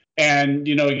 and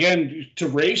again, to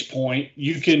Ray's point,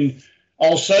 you can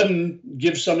all of a sudden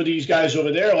give some of these guys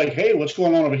over there hey, what's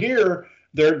going on over here?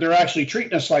 They're actually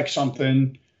treating us like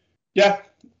something. Yeah,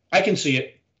 I can see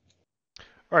it.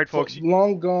 All right, folks.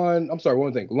 Long gone. I'm sorry.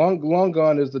 One thing. Long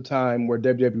gone is the time where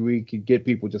WWE could get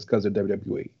people just because they're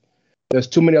WWE. There's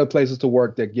too many other places to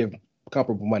work that give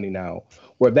comparable money now,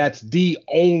 where that's the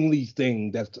only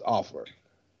thing that's to offer.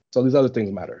 So these other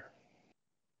things matter.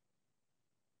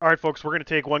 All right, folks, we're going to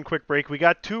take one quick break. We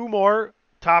got two more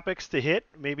topics to hit,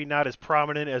 maybe not as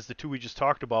prominent as the two we just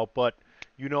talked about, but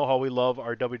you know how we love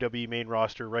our WWE main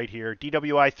roster right here.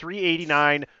 DWI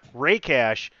 389, Ray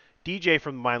Cash, DJ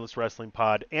from the Mindless Wrestling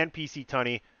Pod, and PC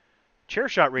Tunney.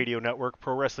 Chairshot Radio Network,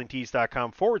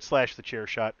 ProWrestlingTees.com/The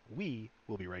Chairshot. We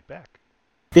will be right back.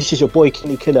 This is your boy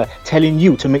Kenny Killer telling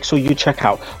you to make sure you check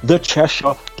out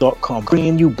thechairshot.com,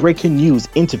 bringing you breaking news,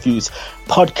 interviews,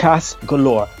 podcasts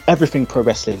galore, everything pro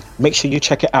wrestling. Make sure you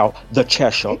check it out,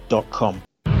 thechairshot.com.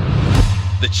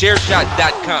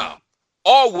 Thechairshot.com.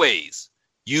 Always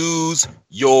use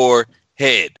your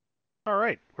head. All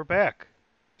right, we're back.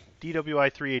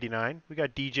 DWI 389. We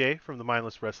got DJ from the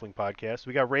Mindless Wrestling Podcast.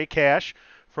 We got Ray Cash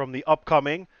from the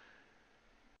upcoming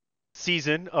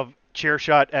season of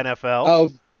Chairshot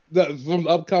NFL. From the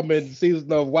upcoming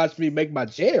season of Watch Me Make My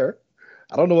Chair.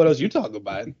 I don't know what else you talking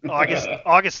about.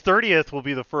 August 30th will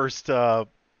be the first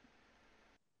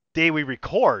day we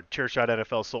record Chairshot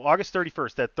NFL. So August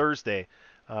 31st, that Thursday,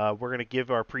 we're going to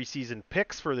give our preseason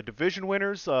picks for the division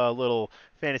winners, a little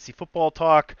fantasy football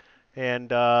talk, and,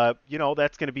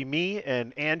 that's going to be me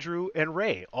and Andrew and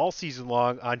Ray all season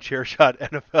long on Chairshot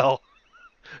NFL.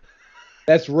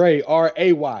 That's Ray,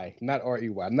 R-A-Y, not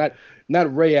R-E-Y.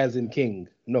 Not Ray as in King.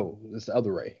 No, it's the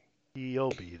other Ray.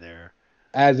 He'll be there.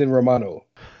 As in Romano.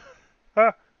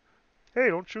 Hey,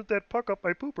 don't shoot that puck up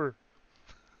my pooper.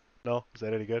 No? Is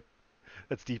that any good?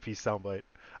 That's DP's soundbite.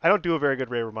 I don't do a very good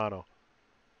Ray Romano.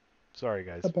 Sorry,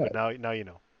 guys. But now you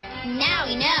know. Now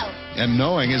we know. And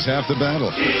knowing is half the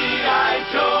battle.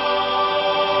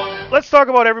 Let's talk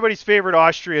about everybody's favorite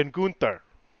Austrian, Gunther.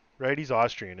 Right? He's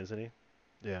Austrian, isn't he?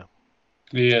 Yeah.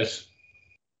 Yes.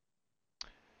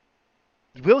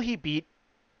 Will he beat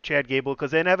Chad Gable?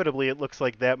 Because inevitably it looks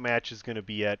like that match is going to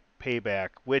be at Payback,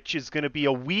 which is going to be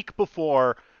a week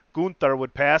before Gunther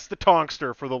would pass the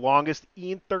Tonkster for the longest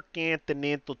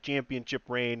Intercontinental Championship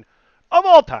reign of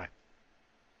all time.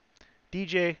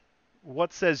 DJ,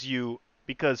 what says you?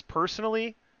 Because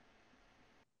personally,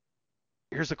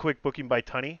 here's a quick booking by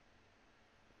Tunney.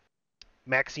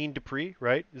 Maxine Dupree,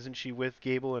 right? Isn't she with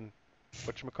Gable and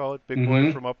whatchamacallit? Big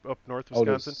boy from up north,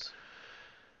 Wisconsin.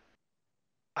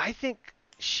 I think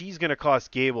she's going to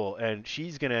cost Gable, and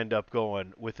she's going to end up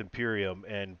going with Imperium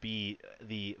and be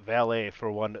the valet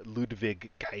for one Ludwig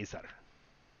Kaiser.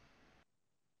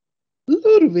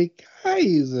 Ludwig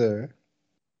Kaiser.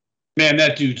 Man,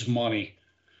 that dude's money.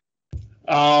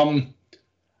 That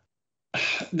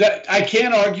I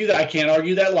can't argue that. I can't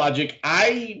argue that logic.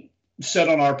 I said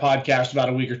on our podcast about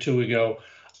a week or two ago,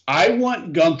 I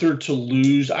want Gunther to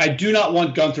lose. I do not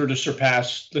want Gunther to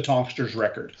surpass the Tonkster's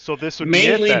record. So this would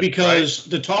mainly be it then, because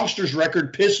right? The Tonkster's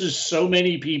record pisses so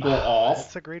many people off.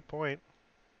 That's a great point.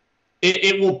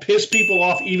 It will piss people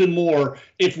off even more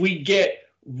if we get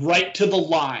right to the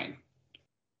line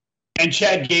and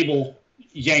Chad Gable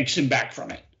yanks him back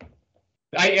from it.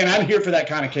 And I'm here for that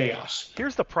kind of chaos.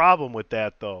 Here's the problem with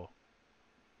that, though.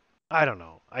 I don't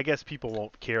know. I guess people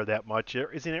won't care that much.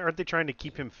 Aren't they trying to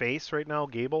keep him face right now,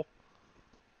 Gable?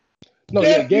 No,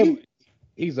 yeah, Gable,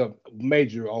 he's a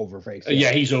major overface.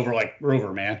 Yeah, he's over,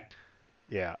 man.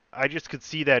 Yeah, I just could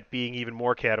see that being even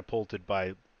more catapulted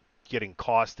by getting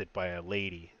costed by a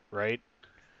lady, right?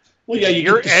 Well, yeah, you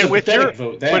get the sympathetic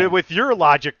vote then. But with your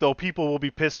logic, though, people will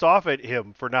be pissed off at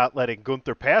him for not letting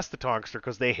Gunther pass the Tonkster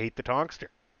because they hate the Tonkster.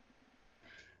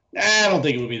 I don't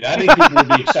think it would be that. I think people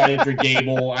would be excited for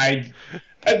Gable. I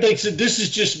think so. This is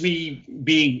just me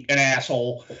being an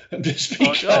asshole, just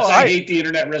because I hate the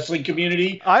internet wrestling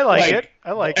community. I like it.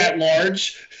 I like at it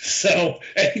large. So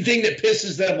anything that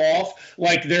pisses them off,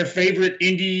 like their favorite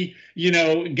indie,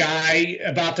 guy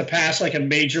about to pass like a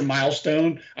major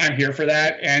milestone, I'm here for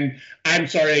that. And I'm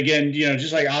sorry again,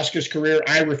 just like Asuka's career,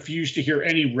 I refuse to hear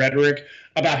any rhetoric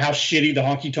about how shitty the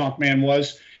Honky Tonk Man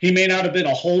was. He may not have been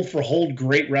a hold-for-hold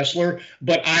great wrestler,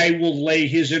 but I will lay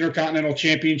his Intercontinental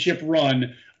Championship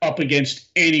run up against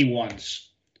anyone's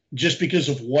just because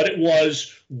of what it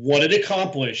was, what it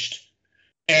accomplished,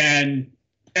 and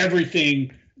everyone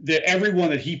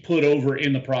that he put over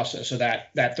in the process of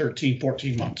that 13,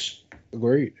 14 months.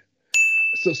 Agreed.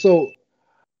 So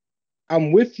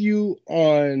I'm with you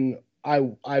on I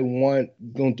want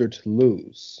Gunther to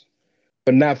lose,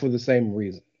 but not for the same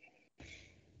reason.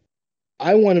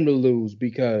 I want him to lose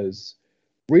because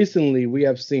recently we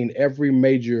have seen every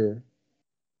major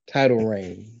title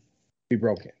reign be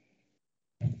broken.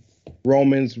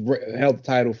 Roman's held the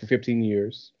title for 15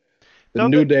 years. The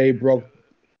New Day broke.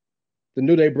 The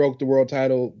New Day broke the world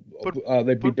title. But-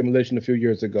 They beat Demolition a few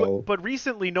years ago. But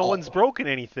recently, no one's broken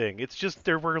anything. It's just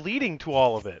we're leading to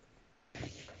all of it.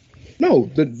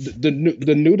 No,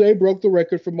 the New Day broke the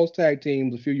record for most tag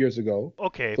teams a few years ago.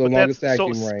 Okay, For the but longest that's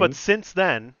tag team reign. But since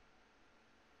then,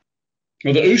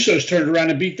 Well, the Usos turned around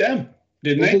and beat them,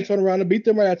 didn't Usos they? turned around and beat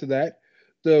them right after that.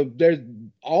 There's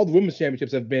all the women's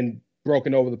championships have been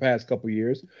broken over the past couple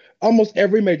years. Almost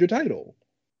every major title.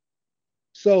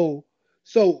 So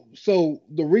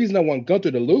the reason I want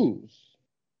Gunther to lose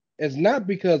is not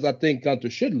because I think Gunther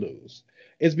should lose.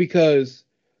 It's because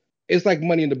it's like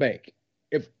Money in the Bank.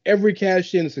 If every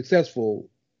cash in is successful,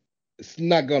 it's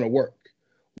not gonna work.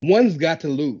 One's got to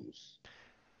lose.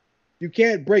 You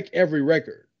can't break every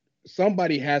record.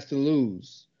 Somebody has to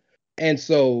lose. And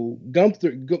so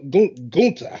Gunther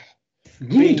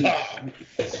being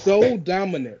so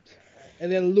dominant and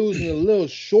then losing a little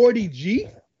shorty G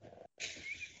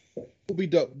will be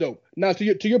dope. Now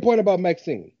to your point about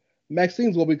Maxine.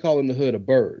 Maxine's what we call in the hood a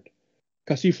bird.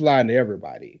 Cause she's flying to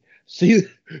everybody. She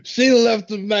left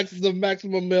the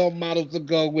maximum male models to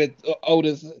go with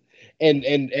Otis and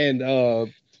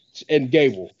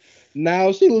Gable.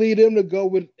 Now she lead him to go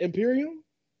with Imperium.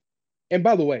 And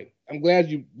by the way, I'm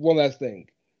glad you. One last thing,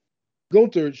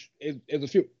 Gunther is a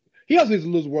few. He also needs to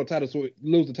lose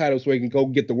the title so he can go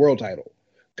get the world title.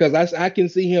 Because I can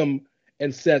see him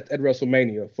and Seth at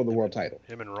WrestleMania for the world title.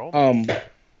 him and Roman.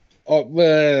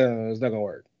 Well, it's not gonna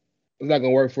work. It's not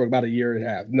gonna work for about a year and a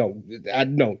half.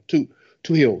 No, two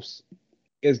heels.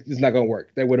 It's not gonna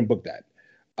work. They wouldn't book that.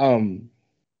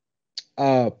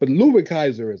 But Ludwig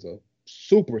Kaiser is a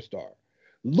superstar.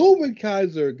 Ludwig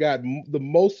Kaiser got the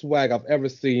most swag I've ever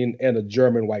seen in a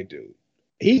German white dude.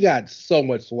 He got so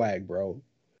much swag, bro.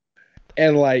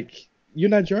 And like, you're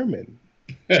not German.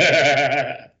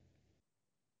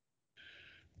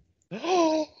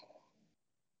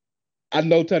 I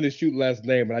know Tony's shoot last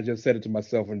name, and I just said it to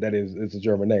myself, and that is it's a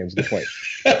German name. It's a good point.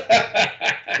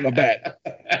 My bad.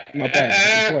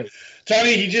 Good point.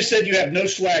 Tony, he just said you have no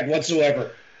swag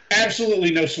whatsoever.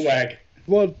 Absolutely no swag.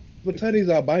 Well, but Tony's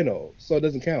albino, so it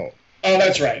doesn't count. Oh,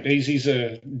 that's right. He's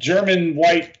a German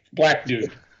white black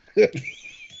dude.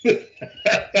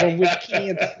 From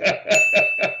Wisconsin.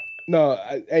 No,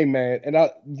 hey man, and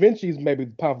Vinci's maybe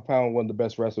pound for pound one of the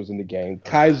best wrestlers in the game.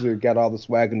 Kaiser got all the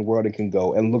swag in the world and can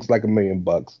go and looks like $1 million.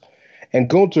 And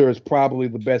Gunther is probably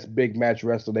the best big match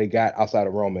wrestler they got outside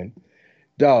of Roman.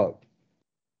 Dog.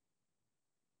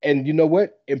 And you know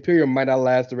what? Imperium might not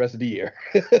last the rest of the year.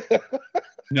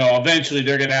 No, eventually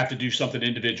they're going to have to do something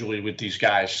individually with these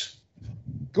guys.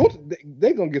 Gunther,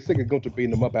 they're going to get sick of Gunther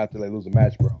beating them up after they lose a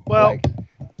match, bro. Well, like,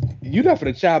 you're not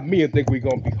going to chop me and think we're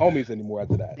going to be homies anymore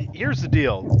after that. Here's the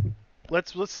deal.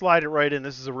 Let's slide it right in.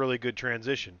 This is a really good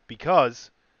transition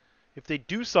because if they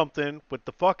do something with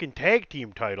the fucking tag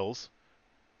team titles,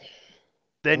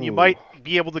 then you might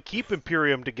be able to keep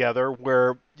Imperium together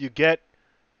where you get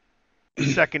a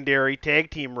secondary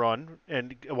tag team run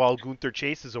and while Gunther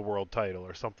chases a world title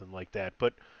or something like that.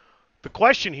 But the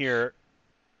question here,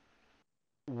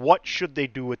 what should they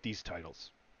do with these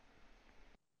titles?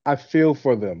 I feel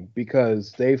for them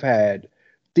because they've had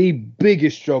the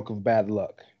biggest stroke of bad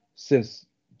luck since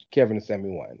Kevin and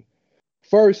Sammy won.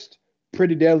 First,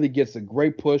 Pretty Deadly gets a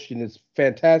great push and it's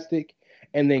fantastic.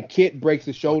 And then Kit breaks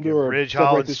his shoulder or Ridge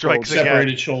Holland strikes again.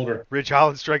 Separated shoulder. Ridge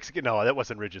Holland strikes again. No, that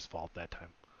wasn't Ridge's fault that time.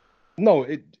 No,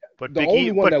 But the Big only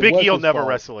E, one that Big was E'll his never fault-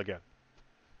 wrestle again.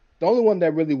 The only one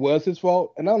that really was his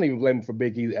fault, and I don't even blame him for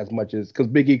Big E as much as because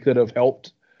Big E could have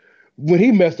helped when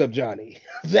he messed up Johnny.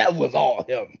 That was all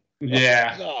him.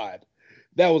 Yeah. Oh, God,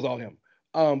 that was all him.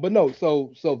 But no,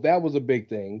 so that was a big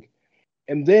thing,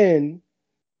 and then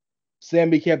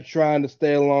Sammy kept trying to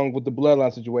stay along with the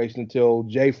bloodline situation until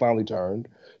Jay finally turned.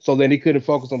 So then he couldn't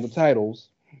focus on the titles.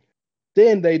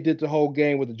 Then they did the whole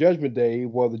game with the Judgment Day,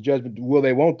 well, the Judgment will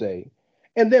they, won't they,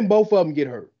 and then both of them get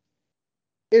hurt.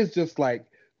 It's just like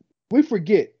we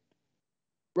forget.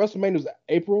 WrestleMania was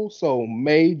April, so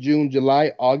May, June,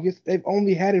 July, August. They've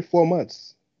only had it 4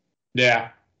 months. Yeah.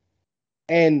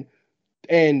 And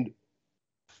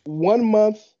 1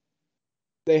 month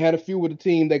they had a feud with a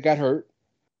team that got hurt.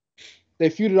 They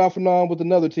feuded off and on with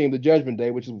another team, the Judgment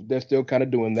Day, which is they're still kind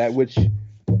of doing that, which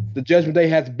the Judgment Day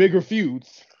has bigger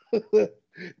feuds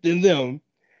than them.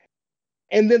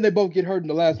 And then they both get hurt in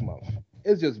the last month.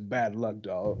 It's just bad luck,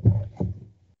 dog.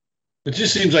 It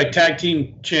just seems like tag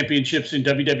team championships in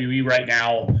WWE right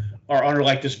now are under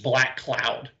like this black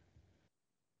cloud.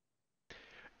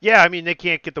 Yeah, I mean, they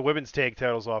can't get the women's tag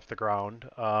titles off the ground.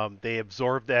 They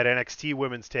absorbed that NXT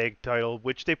women's tag title,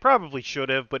 which they probably should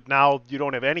have, but now you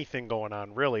don't have anything going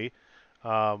on, really.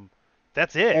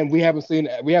 That's it. And we haven't seen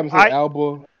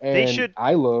Alba and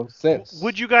Isla since.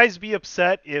 Would you guys be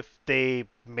upset if they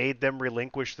made them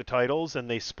relinquish the titles and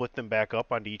they split them back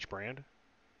up onto each brand?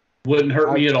 Wouldn't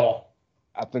hurt me at all.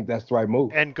 I think that's the right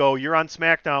move. And go, you're on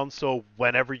SmackDown, so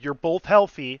whenever you're both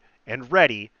healthy and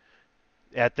ready,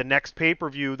 at the next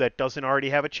pay-per-view that doesn't already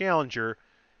have a challenger,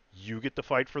 you get to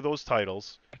fight for those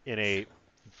titles in a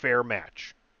fair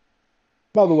match.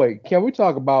 By the way, can we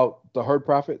talk about the Hurt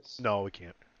Profits? No, we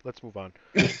can't. Let's move on.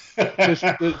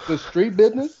 the street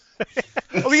business?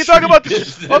 Oh, we can talk about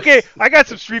this. Okay, I got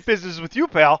some street business with you,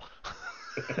 pal.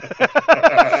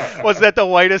 Was that the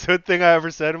whitest hood thing I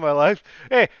ever said in my life?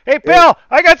 Hey, pal,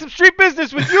 I got some street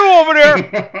business with you over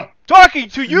there. Talking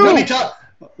to you.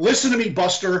 Listen to me,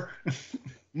 Buster.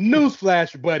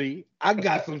 Newsflash, buddy. I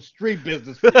got some street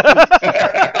business for you.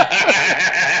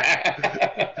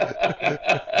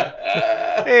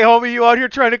 Hey, homie, you out here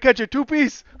trying to catch a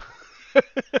two-piece?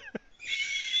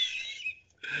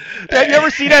 Did you ever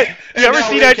see that? Do you ever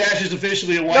see that? Cash is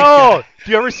officially a white No. guy.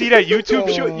 Do you ever see that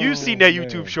YouTube short? You've seen that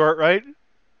YouTube short, right?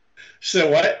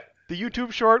 So what? The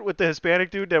YouTube short with the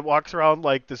Hispanic dude that walks around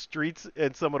like the streets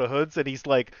and some of the hoods, and he's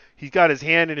got his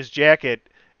hand in his jacket,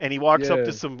 and he walks up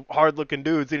to some hard-looking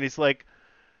dudes, and he's like,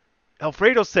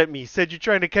 "Alfredo sent me. He said you're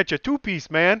trying to catch a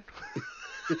two-piece, man."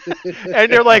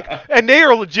 And they're like, and they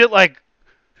are legit like,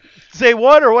 say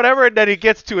what or whatever, and then he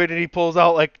gets to it and he pulls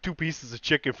out like 2 pieces of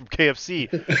chicken from KFC.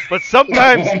 But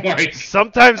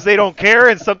sometimes they don't care,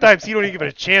 and sometimes he don't even give it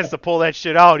a chance to pull that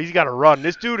shit out. He's got to run.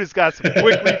 This dude has got some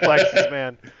quick reflexes,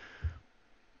 man.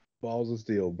 Balls of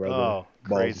steel, brother. Oh,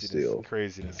 Balls of steel.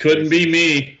 Craziness. Couldn't be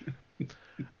me.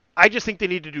 I just think they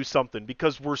need to do something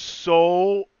because we're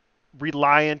so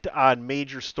reliant on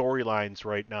major storylines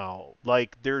right now.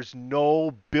 Like, there's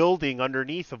no building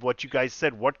underneath of what you guys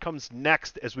said. What comes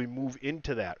next as we move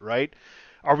into that, right?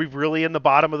 Are we really in the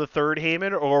bottom of the third,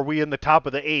 Heyman, or are we in the top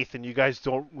of the eighth and you guys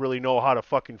don't really know how to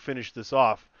fucking finish this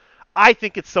off? I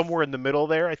think it's somewhere in the middle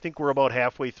there. I think we're about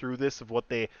halfway through this of what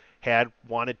they had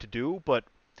wanted to do, but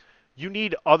you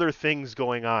need other things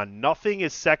going on. Nothing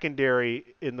is secondary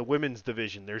in the women's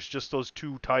division. There's just those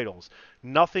 2 titles.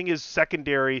 Nothing is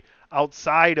secondary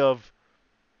outside of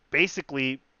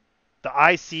basically the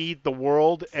IC, the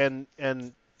World, and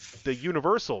the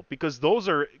Universal, because those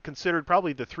are considered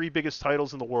probably the 3 biggest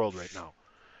titles in the world right now.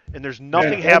 And there's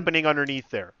nothing happening underneath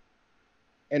there.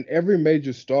 And every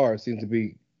major star seems to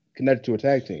be connected to a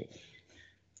tag team.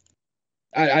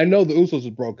 I know the Usos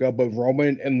broke up, but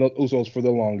Roman and the Usos for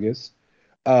the longest.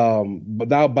 But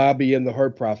now Bobby and the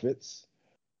Hurt Profits.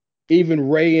 Even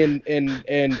Ray and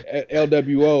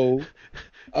LWO.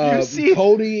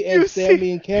 Cody and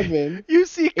Sammy and Kevin. You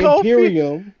see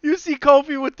Imperium. You see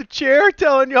Kofi with the chair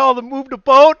telling y'all to move the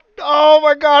boat. Oh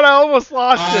my God, I almost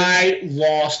lost it. I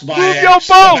lost my Move your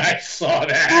boat. I saw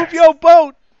that. Move your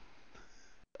boat.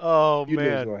 Oh, You man.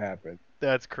 knew it was going to happen.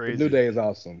 That's crazy. The New Day is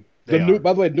awesome. By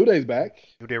the way, New Day's back.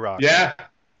 New Day rocks. Yeah.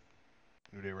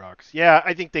 New Day rocks. Yeah,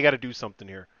 I think they got to do something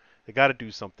here. They got to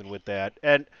do something with that.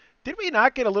 And did we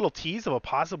not get a little tease of a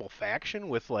possible faction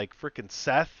with like freaking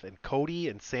Seth and Cody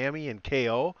and Sammy and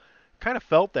KO? Kind of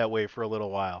felt that way for a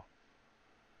little while.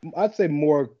 I'd say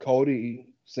more Cody,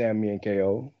 Sammy, and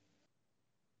KO.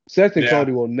 Seth and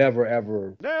Cody will never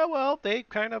ever. Yeah, well, they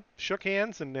kind of shook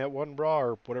hands in that one Raw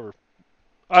or whatever.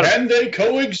 Can they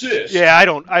coexist? Yeah, I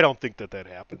don't think that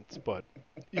happens. But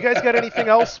you guys got anything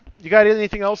else? You got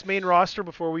anything else main roster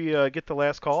before we get the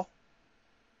last call?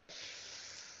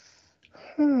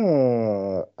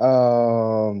 Main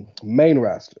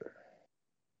roster.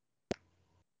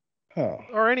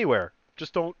 Or anywhere.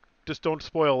 Just don't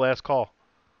spoil last call.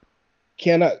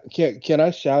 Can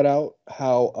I shout out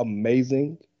how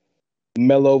amazing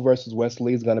Melo versus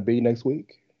Wesley is going to be next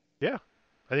week? Yeah,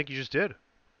 I think you just did.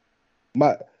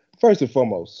 First and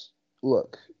foremost,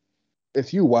 look,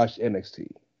 if you watch NXT,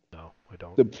 no, I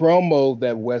don't. The promo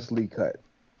that Wesley cut,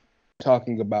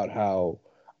 talking about how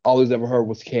all he's ever heard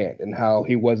was can't, and how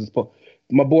he wasn't supposed.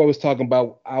 My boy was talking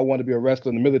about I want to be a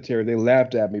wrestler in the military. They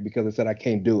laughed at me because they said I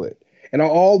can't do it, and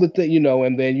all the thing,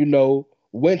 and then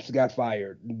Wentz got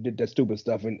fired, did that stupid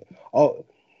stuff, and all.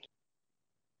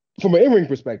 From an in-ring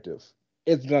perspective,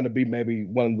 it's gonna be maybe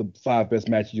one of the 5 best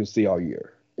matches you'll see all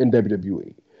year in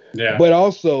WWE. Yeah. But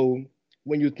also,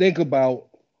 when you think about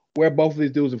where both of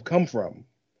these dudes have come from,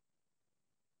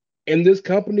 in this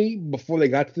company, before they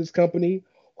got to this company,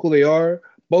 who they are,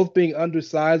 both being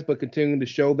undersized but continuing to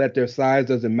show that their size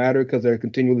doesn't matter because they're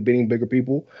continually beating bigger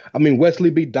people. I mean, Wesley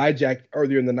beat Dijak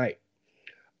earlier in the night.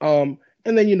 And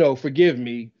then, forgive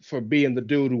me for being the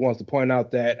dude who wants to point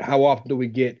out that how often do we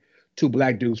get 2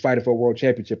 black dudes fighting for a world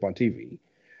championship on TV?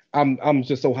 I'm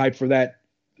just so hyped for that.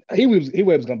 Heat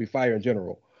Wave's gonna be fire in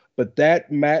general, but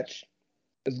that match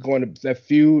that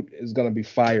feud is gonna be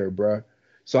fire, bro.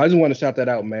 So I just want to shout that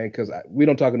out, man, because we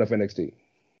don't talk enough NXT.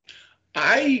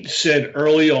 I said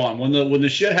early on when the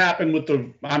shit happened with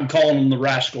I'm calling them the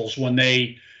Rascals when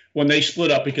they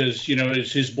split up because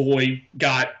his boy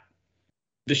got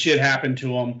the shit happened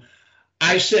to him.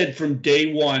 I said from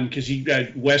day one, because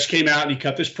Wes came out and he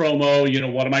cut this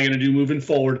promo, what am I going to do moving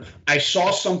forward? I saw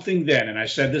something then, and I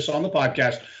said this on the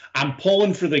podcast. I'm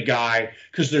pulling for the guy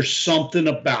because there's something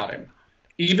about him.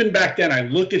 Even back then, I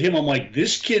looked at him. I'm like,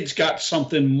 this kid's got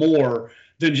something more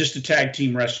than just a tag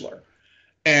team wrestler.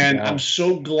 And I'm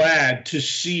so glad to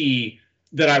see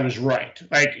that I was right.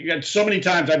 Like, so many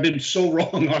times I've been so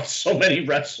wrong on so many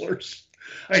wrestlers.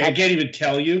 I can't even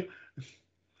tell you.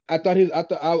 I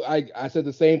said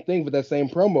the same thing for that same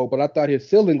promo, but I thought his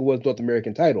ceiling was North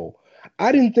American title.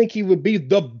 I didn't think he would be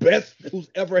the best who's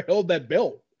ever held that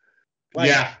belt.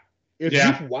 If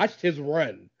you've watched his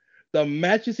run, the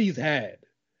matches he's had,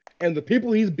 and the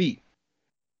people he's beat,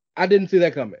 I didn't see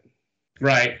that coming.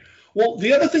 Right. Well,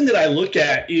 the other thing that I look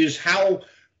at is how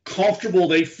comfortable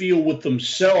they feel with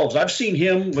themselves. I've seen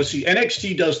him. Let's see,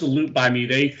 NXT does the loop by me.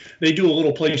 They do a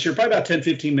little place here, probably about 10,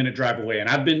 15-minute drive away. And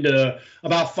I've been to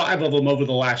about 5 of them over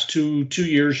the last two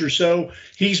years or so.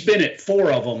 He's been at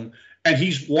 4 of them. And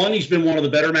he's been one of the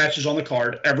better matches on the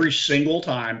card every single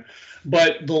time.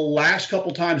 But the last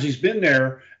couple times he's been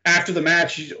there, after the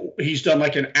match, he's done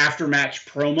like an after-match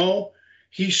promo.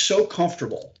 He's so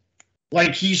comfortable.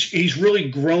 Like he's really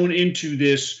grown into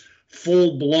this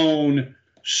full-blown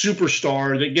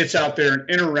superstar that gets out there and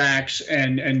interacts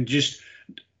and just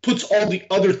puts all the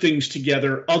other things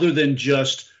together other than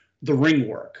just the ring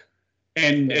work.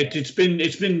 And it's been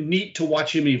neat to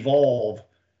watch him evolve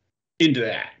into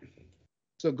that.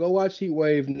 So go watch Heat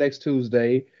Wave next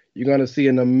Tuesday. You're going to see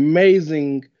an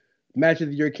amazing match of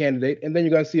the year candidate, and then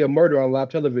you're going to see a murder on live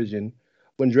television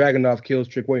when Dragunov kills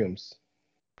Trick Williams.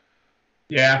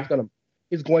 Yeah.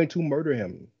 He's going to murder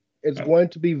him. It's going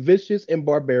to be vicious and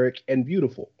barbaric and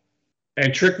beautiful.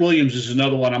 And Trick Williams is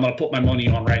another one I'm going to put my money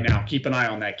on right now. Keep an eye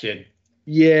on that kid.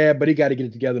 Yeah, but he got to get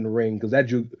it together in the ring because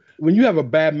when you have a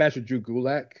bad match with Drew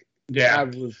Gulak, he's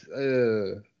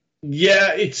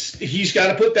got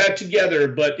to put that together,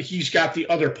 but he's got the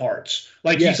other parts.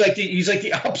 He's like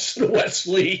the opposite of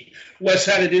Wesley. Wes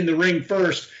had it in the ring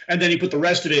first, and then he put the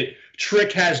rest of it.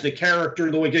 Trick has the character,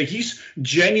 the way he's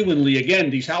genuinely, again,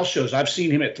 these house shows. I've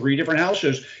seen him at 3 different house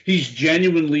shows. He's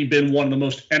genuinely been one of the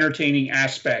most entertaining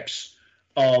aspects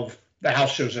of the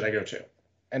house shows that I go to.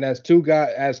 And as two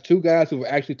guys who've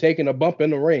actually taken a bump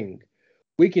in the ring,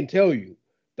 we can tell you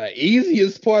the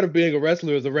easiest part of being a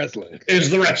wrestler is the wrestling.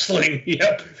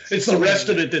 Yep. It's the rest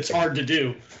of it that's hard to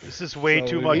do. This is way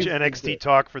too much NXT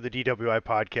talk for the DWI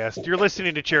podcast. You're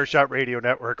listening to Chairshot Radio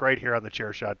Network right here on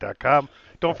thechairshot.com.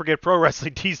 Don't forget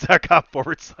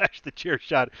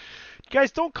ProWrestlingTees.com/thechairshot. You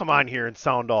guys don't come on here and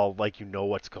sound all like you know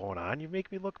what's going on. You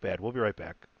make me look bad. We'll be right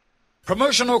back.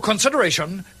 Promotional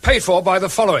consideration paid for by the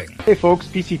following. Hey folks,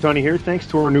 PC Tony here. Thanks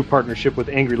to our new partnership with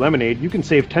Angry Lemonade, you can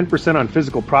save 10% on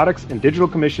physical products and digital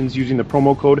commissions using the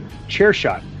promo code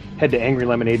ChairShot. Head to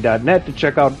angrylemonade.net to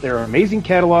check out their amazing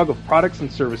catalog of products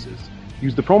and services.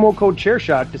 Use the promo code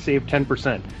ChairShot to save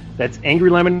 10%. That's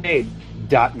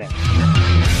angrylemonade.net.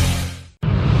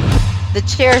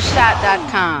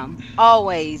 Thechairshot.com.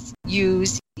 Always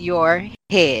use your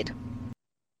head.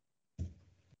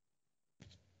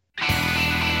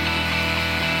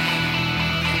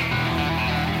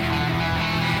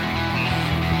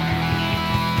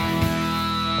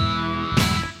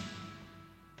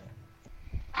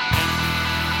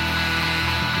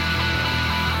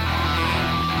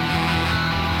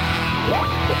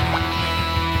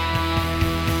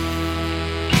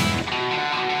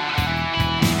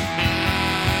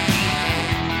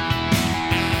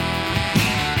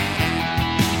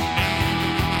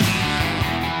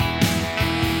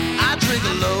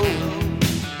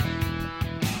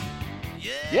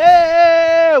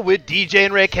 Yeah, with DJ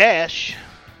and Rick Cash.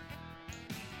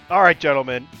 All right,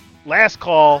 gentlemen. Last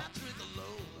call.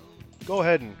 Go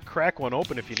ahead and crack one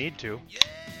open if you need to.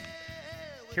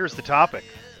 Here's the topic.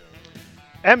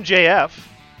 MJF.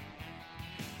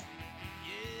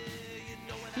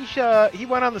 He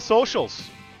went on the socials,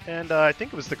 and I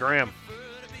think it was the gram.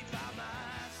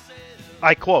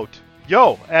 I quote,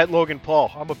 "Yo, at Logan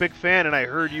Paul, I'm a big fan, and I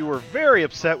heard you were very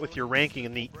upset with your ranking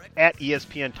in the at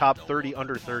ESPN Top 30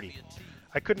 Under 30.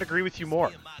 I couldn't agree with you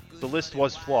more. The list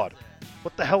was flawed.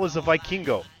 What the hell is a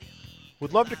Vikingo?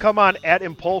 Would love to come on at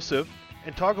Impulsive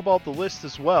and talk about the list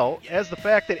as well as the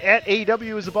fact that at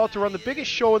AEW is about to run the biggest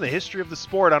show in the history of the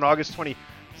sport on August 20.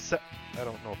 I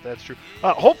don't know if that's true.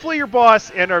 Hopefully your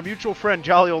boss and our mutual friend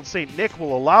Jolly Old Saint Nick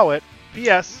will allow it.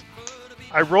 P.S.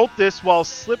 I wrote this while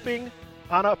slipping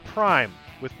on a prime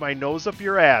with my nose up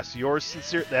your ass. Yours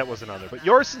sincere. That wasn't on there, but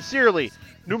yours sincerely,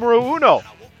 numero uno.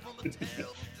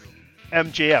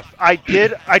 MJF. I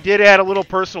did add a little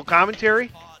personal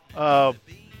commentary. But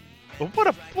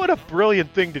what a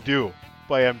brilliant thing to do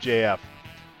by MJF.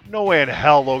 No way in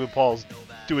hell Logan Paul's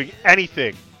doing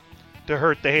anything to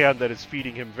hurt the hand that is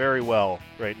feeding him very well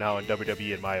right now in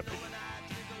WWE, in my opinion.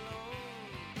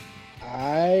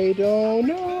 I don't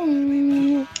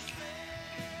know.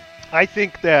 I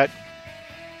think that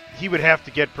he would have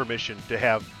to get permission to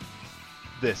have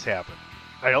this happen.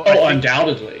 I think,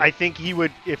 undoubtedly. I think he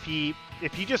would, if he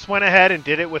just went ahead and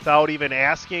did it without even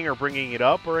asking or bringing it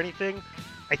up or anything,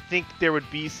 I think there would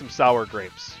be some sour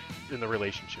grapes in the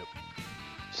relationship.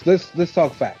 So let's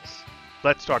talk facts.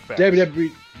 Let's talk facts.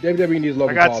 WWE needs Logan Paul.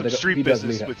 I got Paul. some street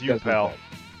business with you, pal.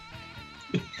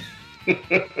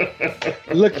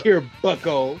 Look here,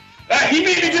 Bucko. He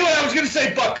made me do it. I was going to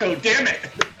say Bucko. Damn it.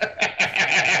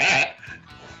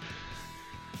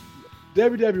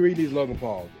 WWE needs Logan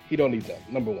Paul. He don't need them.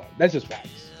 Number one. That's just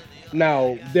facts.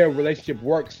 Now, their relationship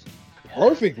works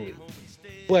perfectly,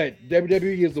 but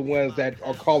WWE is the ones that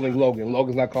are calling Logan.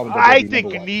 Logan's not calling WWE. I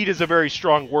think need is a very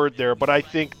strong word there, but I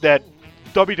think that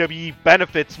WWE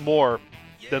benefits more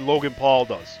than Logan Paul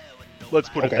does. Let's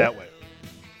put it that way.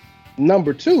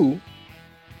 Number two,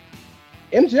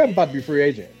 MJF about to be free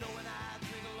agent.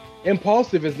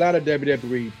 Impulsive is not a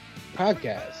WWE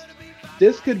podcast.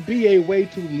 This could be a way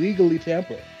to legally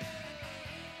tamper.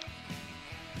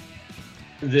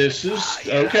 This is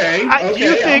okay.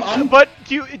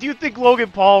 Do you think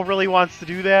Logan Paul really wants to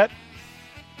do that?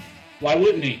 Why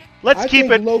wouldn't he? Let's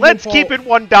keep it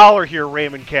 $1 here,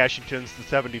 Raymond Cashington's the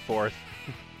 74th.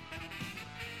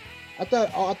 I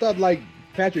thought like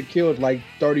Patrick killed like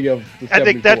 30 of the 74. I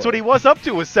think that's what he was up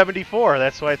to, was 74.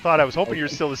 That's why I was hoping you're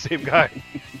still the same guy.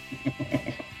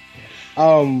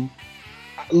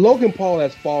 Logan Paul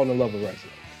has fallen in love with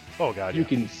wrestling. Oh God! You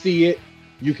can see it.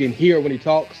 You can hear it when he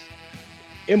talks.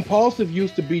 Impulsive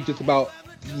used to be just about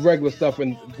regular stuff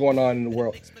and going on in the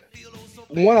world.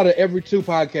 One out of every two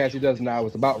podcasts he does now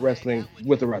is about wrestling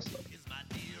with a wrestler.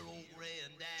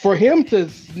 For him to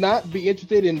not be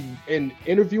interested in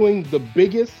interviewing the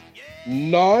biggest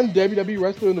non-WWE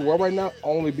wrestler in the world right now,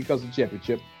 only because of the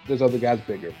championship, there's other guys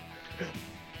bigger.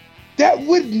 That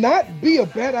would not be a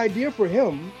bad idea for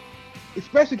him,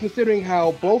 especially considering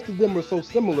how both of them are so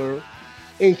similar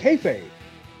in kayfabe.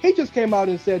 He just came out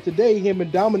and said today him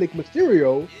and Dominic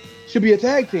Mysterio should be a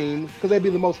tag team because they'd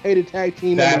be the most hated tag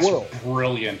team in the world. That's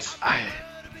brilliant.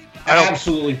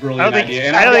 Absolutely brilliant idea.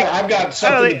 And I've got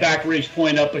something to back Ray's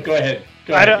point up, but go ahead.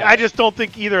 I just don't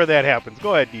think either of that happens.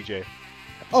 Go ahead, DJ.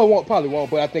 Oh, probably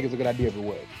won't, but I think it's a good idea if it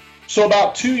would. So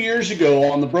about 2 years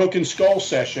ago on the Broken Skull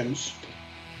sessions,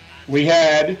 we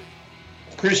had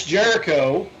Chris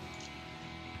Jericho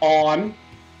on,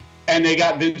 and they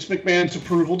got Vince McMahon's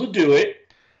approval to do it.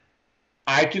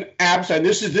 I can absolutely.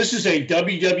 This is a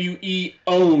WWE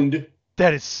owned.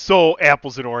 That is so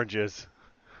apples and oranges.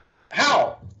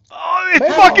 How? Oh,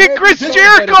 it's fucking Chris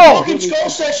Jericho. Broken Skull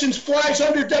Sessions flies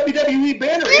under WWE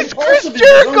banner. It's Chris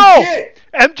Jericho.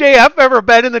 MJF ever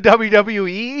been in the WWE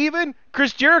even?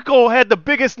 Chris Jericho had the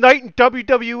biggest night in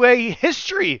WWE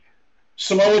history.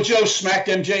 Samoa Joe smacked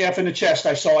MJF in the chest.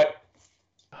 I saw it.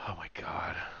 Oh my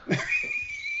God.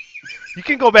 You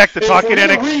can go back to talking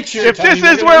NXT. If this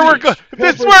is where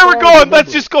we're going,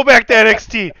 let's just go back to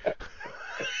NXT.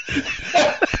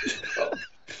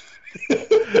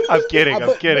 I'm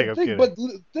kidding. But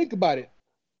think about it.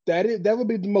 That would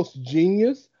be the most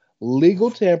genius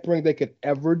legal tampering they could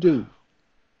ever do.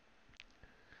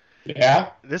 Yeah.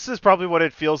 This is probably what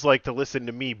it feels like to listen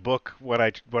to me book when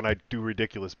I do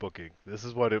ridiculous booking. This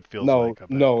is what it feels like.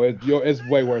 No, it's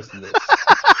way worse than this.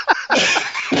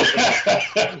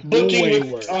 Booking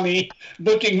with Tunney.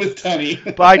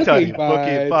 Bye, Tunney.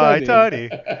 Booking by Tunney.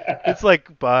 It's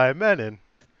like by Menon.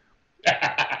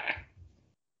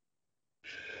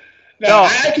 Now,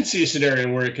 I can see a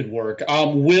scenario where it could work.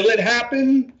 Will it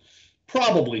happen?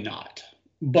 Probably not.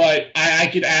 But I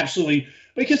could absolutely,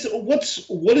 because what does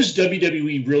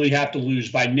WWE really have to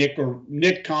lose by Nick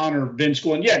Khan or Vince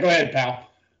going, yeah, go ahead, pal.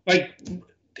 Like,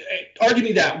 argue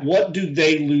me that. What do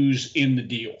they lose in the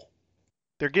deal?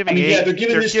 They're giving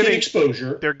this kid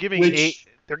exposure. They're giving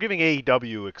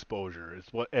AEW exposure is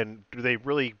what, and do they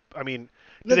really? I mean,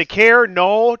 do they care?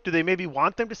 No. Do they maybe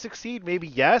want them to succeed? Maybe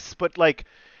yes, but like,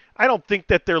 I don't think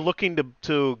that they're looking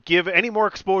to give any more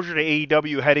exposure to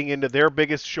AEW heading into their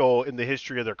biggest show in the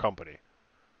history of their company.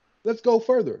 Let's go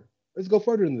further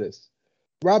than this.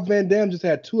 Rob Van Dam just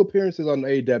had 2 appearances on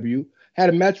AEW. Had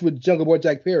a match with Jungle Boy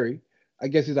Jack Perry. I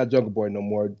guess he's not Jungle Boy no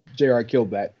more. JR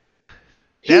killed that.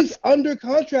 He's under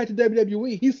contract to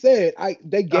WWE. He said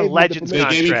they gave him the Legends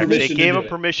permission. contract. They gave him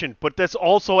permission, but that's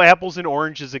also apples and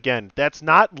oranges again. That's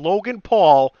not Logan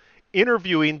Paul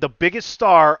interviewing the biggest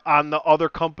star on the other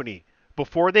company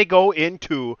before they go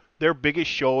into their biggest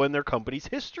show in their company's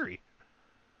history.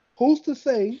 Who's to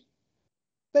say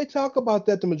they talk about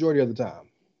that the majority of the time?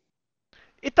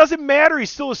 It doesn't matter. He's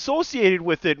still associated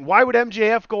with it. Why would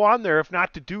MJF go on there if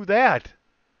not to do that?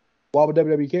 Why would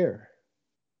WWE care?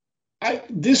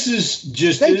 This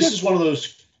is one of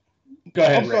those. Go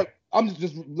ahead, Ray.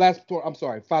 I'm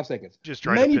sorry. 5 seconds. Just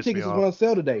trying to piss tickets me is off. on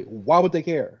sale today. Why would they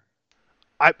care?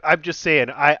 I'm just saying.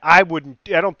 I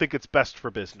don't think it's best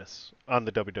for business on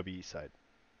the WWE side.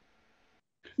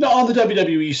 No, on the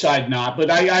WWE side, not. But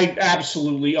I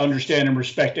absolutely understand and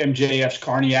respect MJF's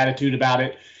carny attitude about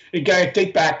it. I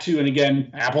think back to, and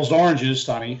again, apples to oranges,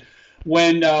 Sonny,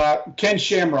 when Ken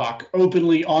Shamrock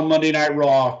openly on Monday Night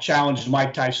Raw challenged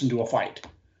Mike Tyson to a fight.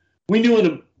 We knew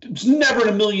it was never in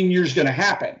a million years going to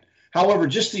happen. However,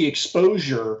 just the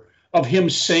exposure of him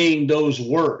saying those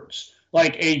words,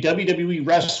 like a WWE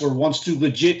wrestler wants to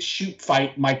legit shoot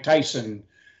fight Mike Tyson,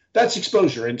 that's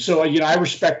exposure. And so, I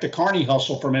respect the carny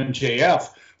hustle from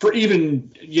MJF for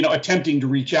even, attempting to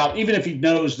reach out, even if he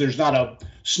knows there's not a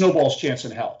snowball's chance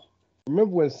in hell.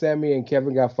 Remember when Sammy and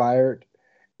Kevin got fired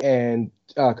and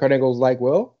Kurt Angle was like,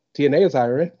 well, TNA is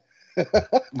hiring.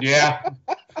 Yeah.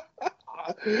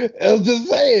 I was just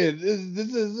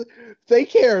saying, they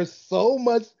care so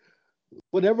much.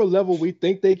 Whatever level we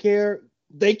think they care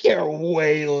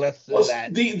way less than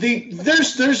that.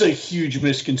 There's a huge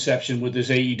misconception with this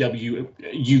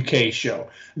AEW UK show.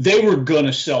 They were going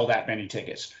to sell that many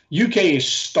tickets. UK is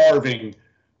starving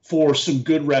for some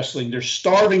good wrestling. They're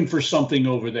starving for something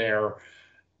over there.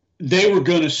 They were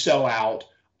going to sell out.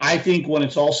 I think when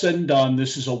it's all said and done,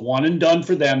 this is a one and done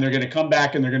for them. They're going to come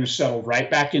back and they're going to settle right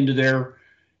back into their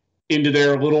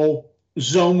little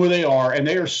zone where they are. And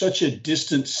they are such a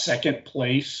distant second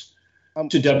place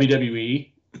to WWE.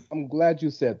 I'm glad you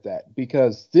said that,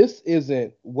 because this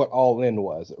isn't what All In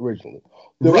was originally.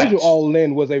 The original All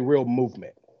In was a real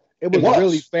movement. It was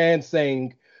really fans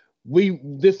saying,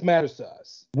 this matters to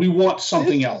us. We want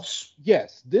something else.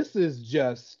 Yes, this is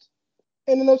just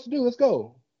anything else to do. Let's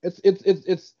go. This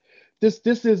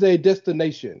is a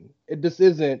destination. This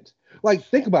isn't like,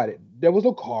 think about it. There was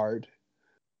no card.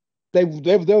 There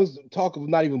was talk of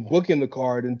not even booking the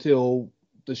card until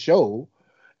the show.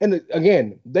 And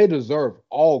again, they deserve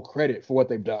all credit for what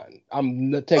they've done. I'm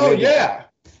not taking it. Yeah.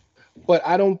 But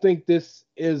I don't think this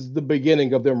is the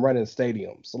beginning of them running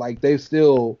stadiums. Like, they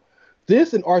still,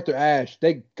 this and Arthur Ashe,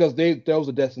 because those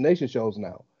are destination shows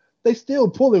now. They still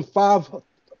pulling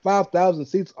 5,000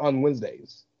 seats on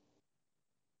Wednesdays.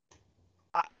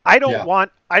 I don't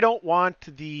want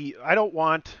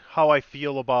how I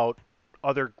feel about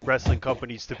other wrestling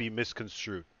companies to be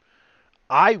misconstrued.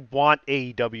 I want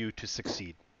AEW to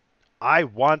succeed. I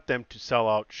want them to sell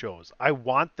out shows. I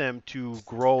want them to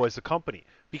grow as a company,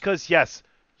 because yes,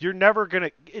 you're never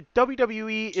going to,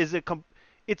 WWE is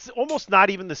it's almost not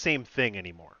even the same thing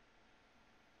anymore.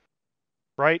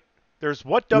 Right? There's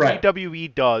what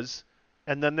WWE does,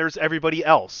 and then there's everybody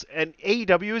else. And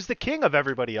AEW is the king of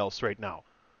everybody else right now.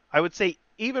 I would say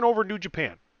even over New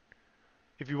Japan,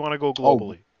 if you want to go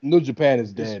globally. New Japan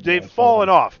is dead. They've fallen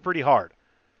off pretty hard.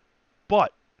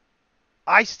 But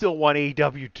I still want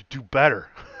AEW to do better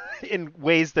in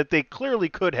ways that they clearly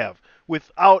could have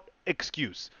without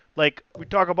excuse. Like, let's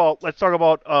talk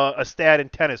about a stat in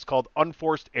tennis called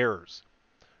unforced errors,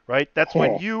 right? That's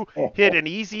when you hit an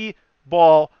easy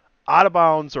ball out of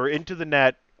bounds or into the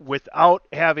net without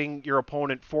having your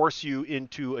opponent force you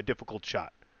into a difficult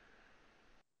shot.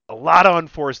 A lot of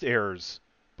unforced errors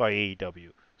by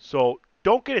AEW. So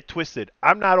don't get it twisted.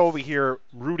 I'm not over here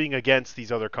rooting against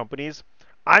these other companies.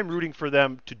 I'm rooting for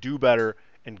them to do better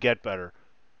and get better.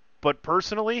 But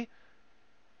personally,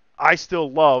 I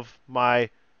still love my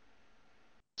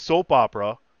soap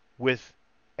opera with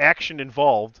action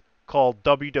involved called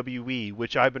WWE,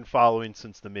 which I've been following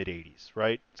since the mid-'80s,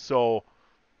 right? So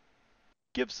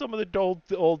give some of the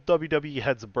old WWE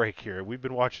heads a break here. We've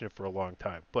been watching it for a long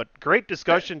time. But great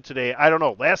discussion today. I don't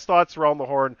know. Last thoughts around the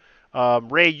horn.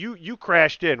 Ray, you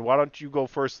crashed in. Why don't you go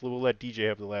first? We'll let DJ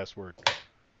have the last word.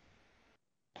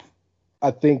 I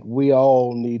think we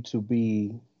all need to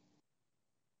be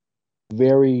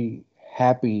very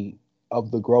happy of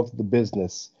the growth of the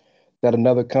business, that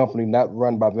another company not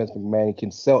run by Vince McMahon can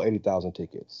sell 80,000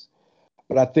 tickets.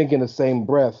 But I think in the same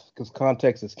breath, because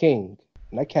context is king,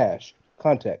 not cash,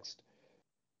 context.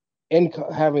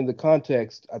 having the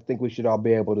context, I think we should all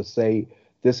be able to say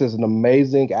this is an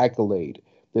amazing accolade.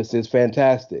 This is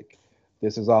fantastic.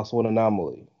 This is also an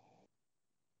anomaly.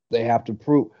 They have to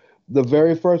prove the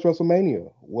very first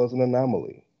WrestleMania was an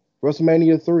anomaly.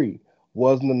 WrestleMania 3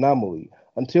 was an anomaly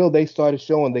until they started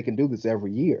showing they can do this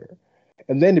every year.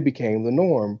 And then it became the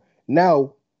norm.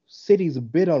 Now, cities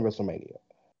bid on WrestleMania.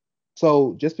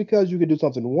 So just because you can do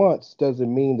something once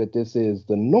doesn't mean that this is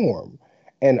the norm.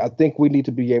 And I think we need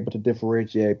to be able to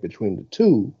differentiate between the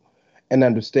two and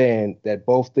understand that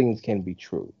both things can be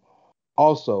true.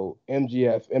 Also,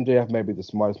 MJF may be the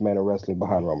smartest man in wrestling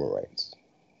behind Roman Reigns.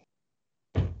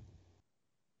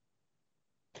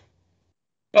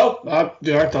 Oh,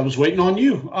 I was waiting on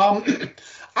you.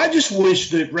 I just wish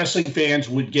that wrestling fans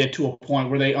would get to a point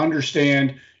where they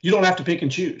understand you don't have to pick and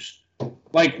choose.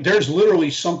 Like, there's literally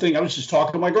something. I was just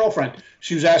talking to my girlfriend.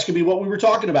 She was asking me what we were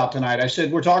talking about tonight. I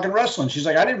said, we're talking wrestling. She's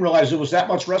like, I didn't realize there was that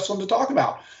much wrestling to talk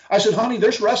about. I said, honey,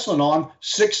 there's wrestling on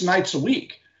 6 nights a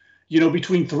week,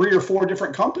 between 3 or 4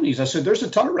 different companies. I said, there's a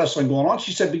ton of wrestling going on.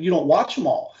 She said, but you don't watch them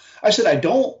all. I said, I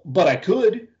don't, but I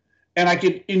could. And I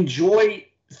could enjoy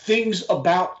things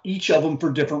about each of them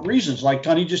for different reasons. Like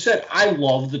Tony just said, I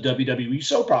love the WWE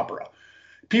soap opera.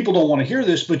 People don't want to hear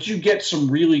this, but you get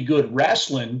some really good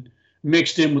wrestling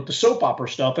mixed in with the soap opera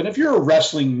stuff. And if you're a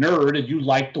wrestling nerd and you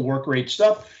like the work rate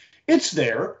stuff, it's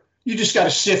there. You just got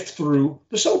to sift through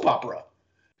the soap opera,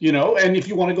 and if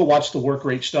you want to go watch the work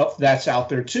rate stuff, that's out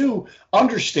there too.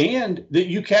 Understand that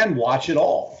you can watch it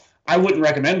all. I wouldn't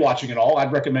recommend watching it all.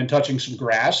 I'd recommend touching some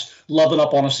grass, loving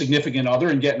up on a significant other,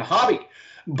 and getting a hobby.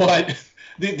 But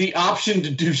the option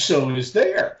to do so is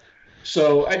there.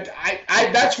 So I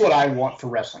that's what I want for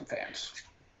wrestling fans.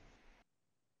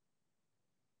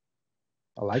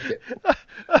 I like it.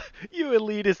 You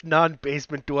elitist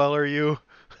non-basement dweller, you.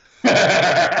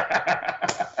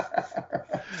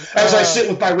 As I sit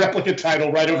with my replica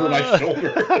title right over my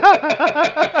shoulder.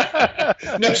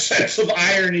 No sense of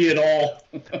irony at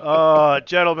all.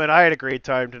 Gentlemen, I had a great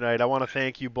time tonight. I want to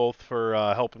thank you both for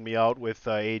helping me out with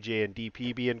AJ and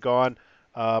DP being gone.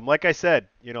 Like I said,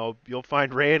 you'll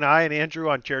find Ray and I and Andrew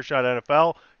on Chairshot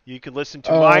NFL. You can listen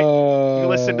to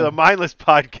the Mindless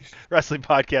Wrestling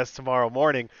Podcast tomorrow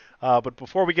morning. But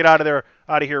before we get out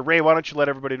of here, Ray, why don't you let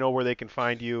everybody know where they can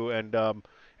find you and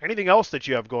anything else that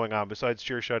you have going on besides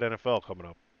Chairshot NFL coming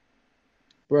up?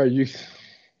 Bro,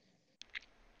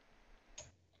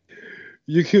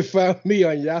 you can find me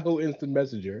on Yahoo Instant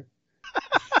Messenger.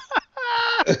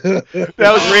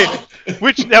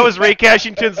 That was Ray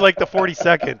Cashington's like the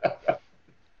 42nd.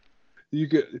 You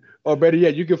could, or better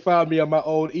yet, you can find me on my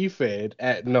own eFed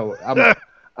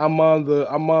I'm on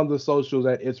the socials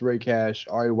at It's Ray Cash,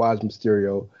 RAY's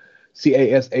Mysterio,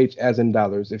 CASH as in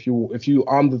dollars. If you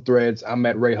on the threads, I'm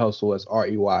at Ray Hustle as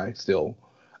REY still.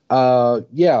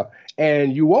 Yeah,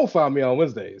 and you won't find me on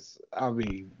Wednesdays. I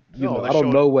mean, I don't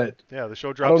know what. Yeah, the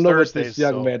show drops Thursdays.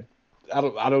 Man, I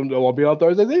don't know. I'll be on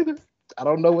Thursdays either. I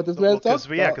don't know what this man's talking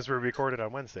about. Yeah, because we're recorded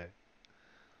on Wednesday.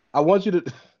 I want y'all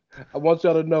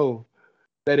to know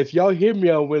that if y'all hear me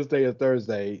on Wednesday or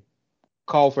Thursday,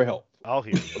 call for help. I'll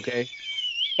hear you. Okay?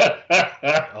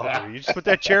 I'll hear you. Just put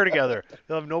that chair together.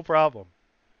 You'll have no problem.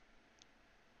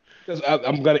 Because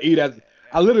I'm going to eat at...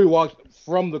 I literally walked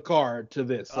from the car to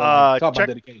this. So talk about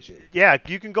dedication. Yeah,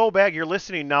 you can go back. You're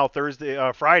listening now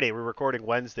Friday. We're recording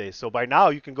Wednesday. So by now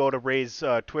you can go to Ray's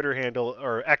Twitter handle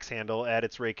or X handle at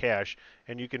It's Ray Cash,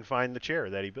 and you can find the chair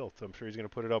that he built. I'm sure he's going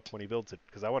to put it up when he builds it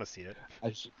because I want to see it.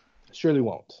 I surely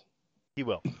won't. He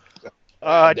will.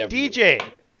 DJ,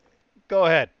 go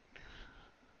ahead.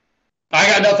 I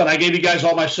got nothing. I gave you guys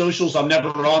all my socials. I'm never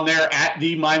on there at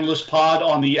the Mindless Pod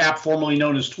on the app formerly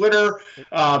known as Twitter.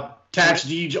 Tax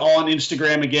Deej on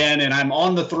Instagram again, and I'm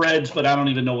on the threads, but I don't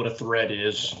even know what a thread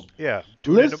is. Yeah.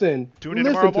 Tune in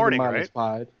tomorrow morning, right?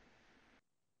 Pod.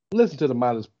 Listen to the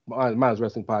Mindless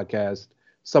Wrestling Podcast.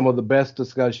 Some of the best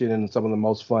discussion and some of the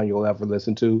most fun you'll ever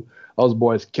listen to. Those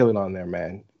boys killing on there,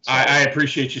 man. So, I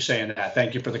appreciate you saying that.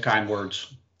 Thank you for the kind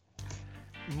words.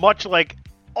 Much like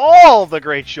all the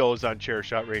great shows on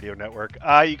Chairshot Radio Network.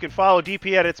 You can follow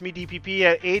DP at It's Me DPP,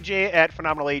 at AJ at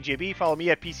Phenomenal AJB. Follow me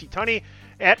at PC Tunney,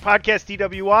 at Podcast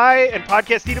DWI, and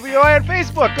Podcast DWI on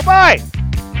Facebook. Goodbye.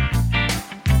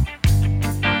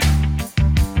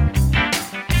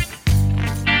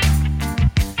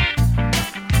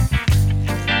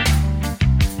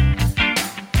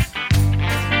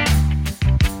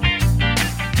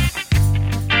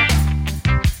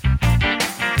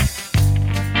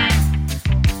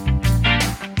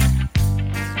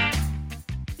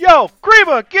 Yo,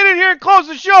 Greba, get in here and close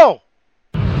the show.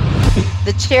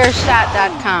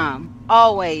 TheChairShot.com.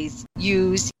 Always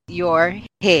use your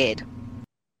head.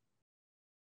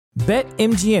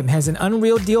 BetMGM has an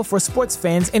unreal deal for sports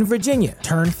fans in Virginia.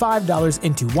 Turn $5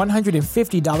 into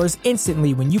 $150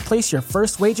 instantly when you place your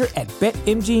first wager at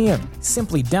BetMGM.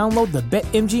 Simply download the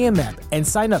BetMGM app and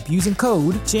sign up using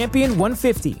code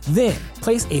Champion150. Then,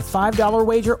 place a $5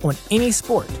 wager on any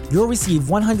sport. You'll receive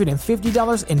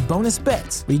 $150 in bonus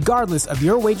bets, regardless of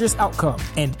your wager's outcome.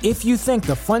 And if you think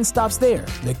the fun stops there,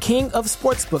 the King of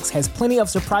Sportsbooks has plenty of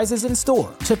surprises in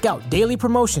store. Check out daily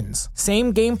promotions,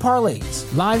 same-game parlays,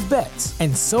 live bets,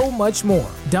 and so much more.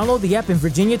 Download the app in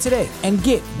Virginia today and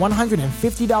get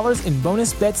 $150 in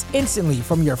bonus bets instantly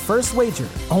from your first wager.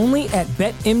 Only at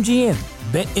BetMGM.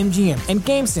 BetMGM and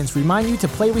GameSense remind you to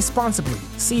play responsibly.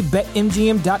 See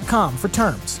BetMGM.com for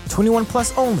terms. 21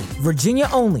 plus only. Virginia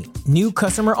only. New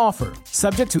customer offer.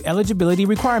 Subject to eligibility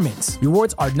requirements.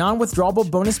 Rewards are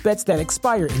non-withdrawable bonus bets that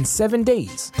expire in 7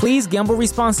 days. Please gamble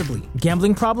responsibly.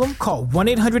 Gambling problem? Call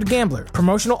 1-800-GAMBLER.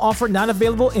 Promotional offer not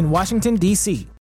available in Washington, D.C.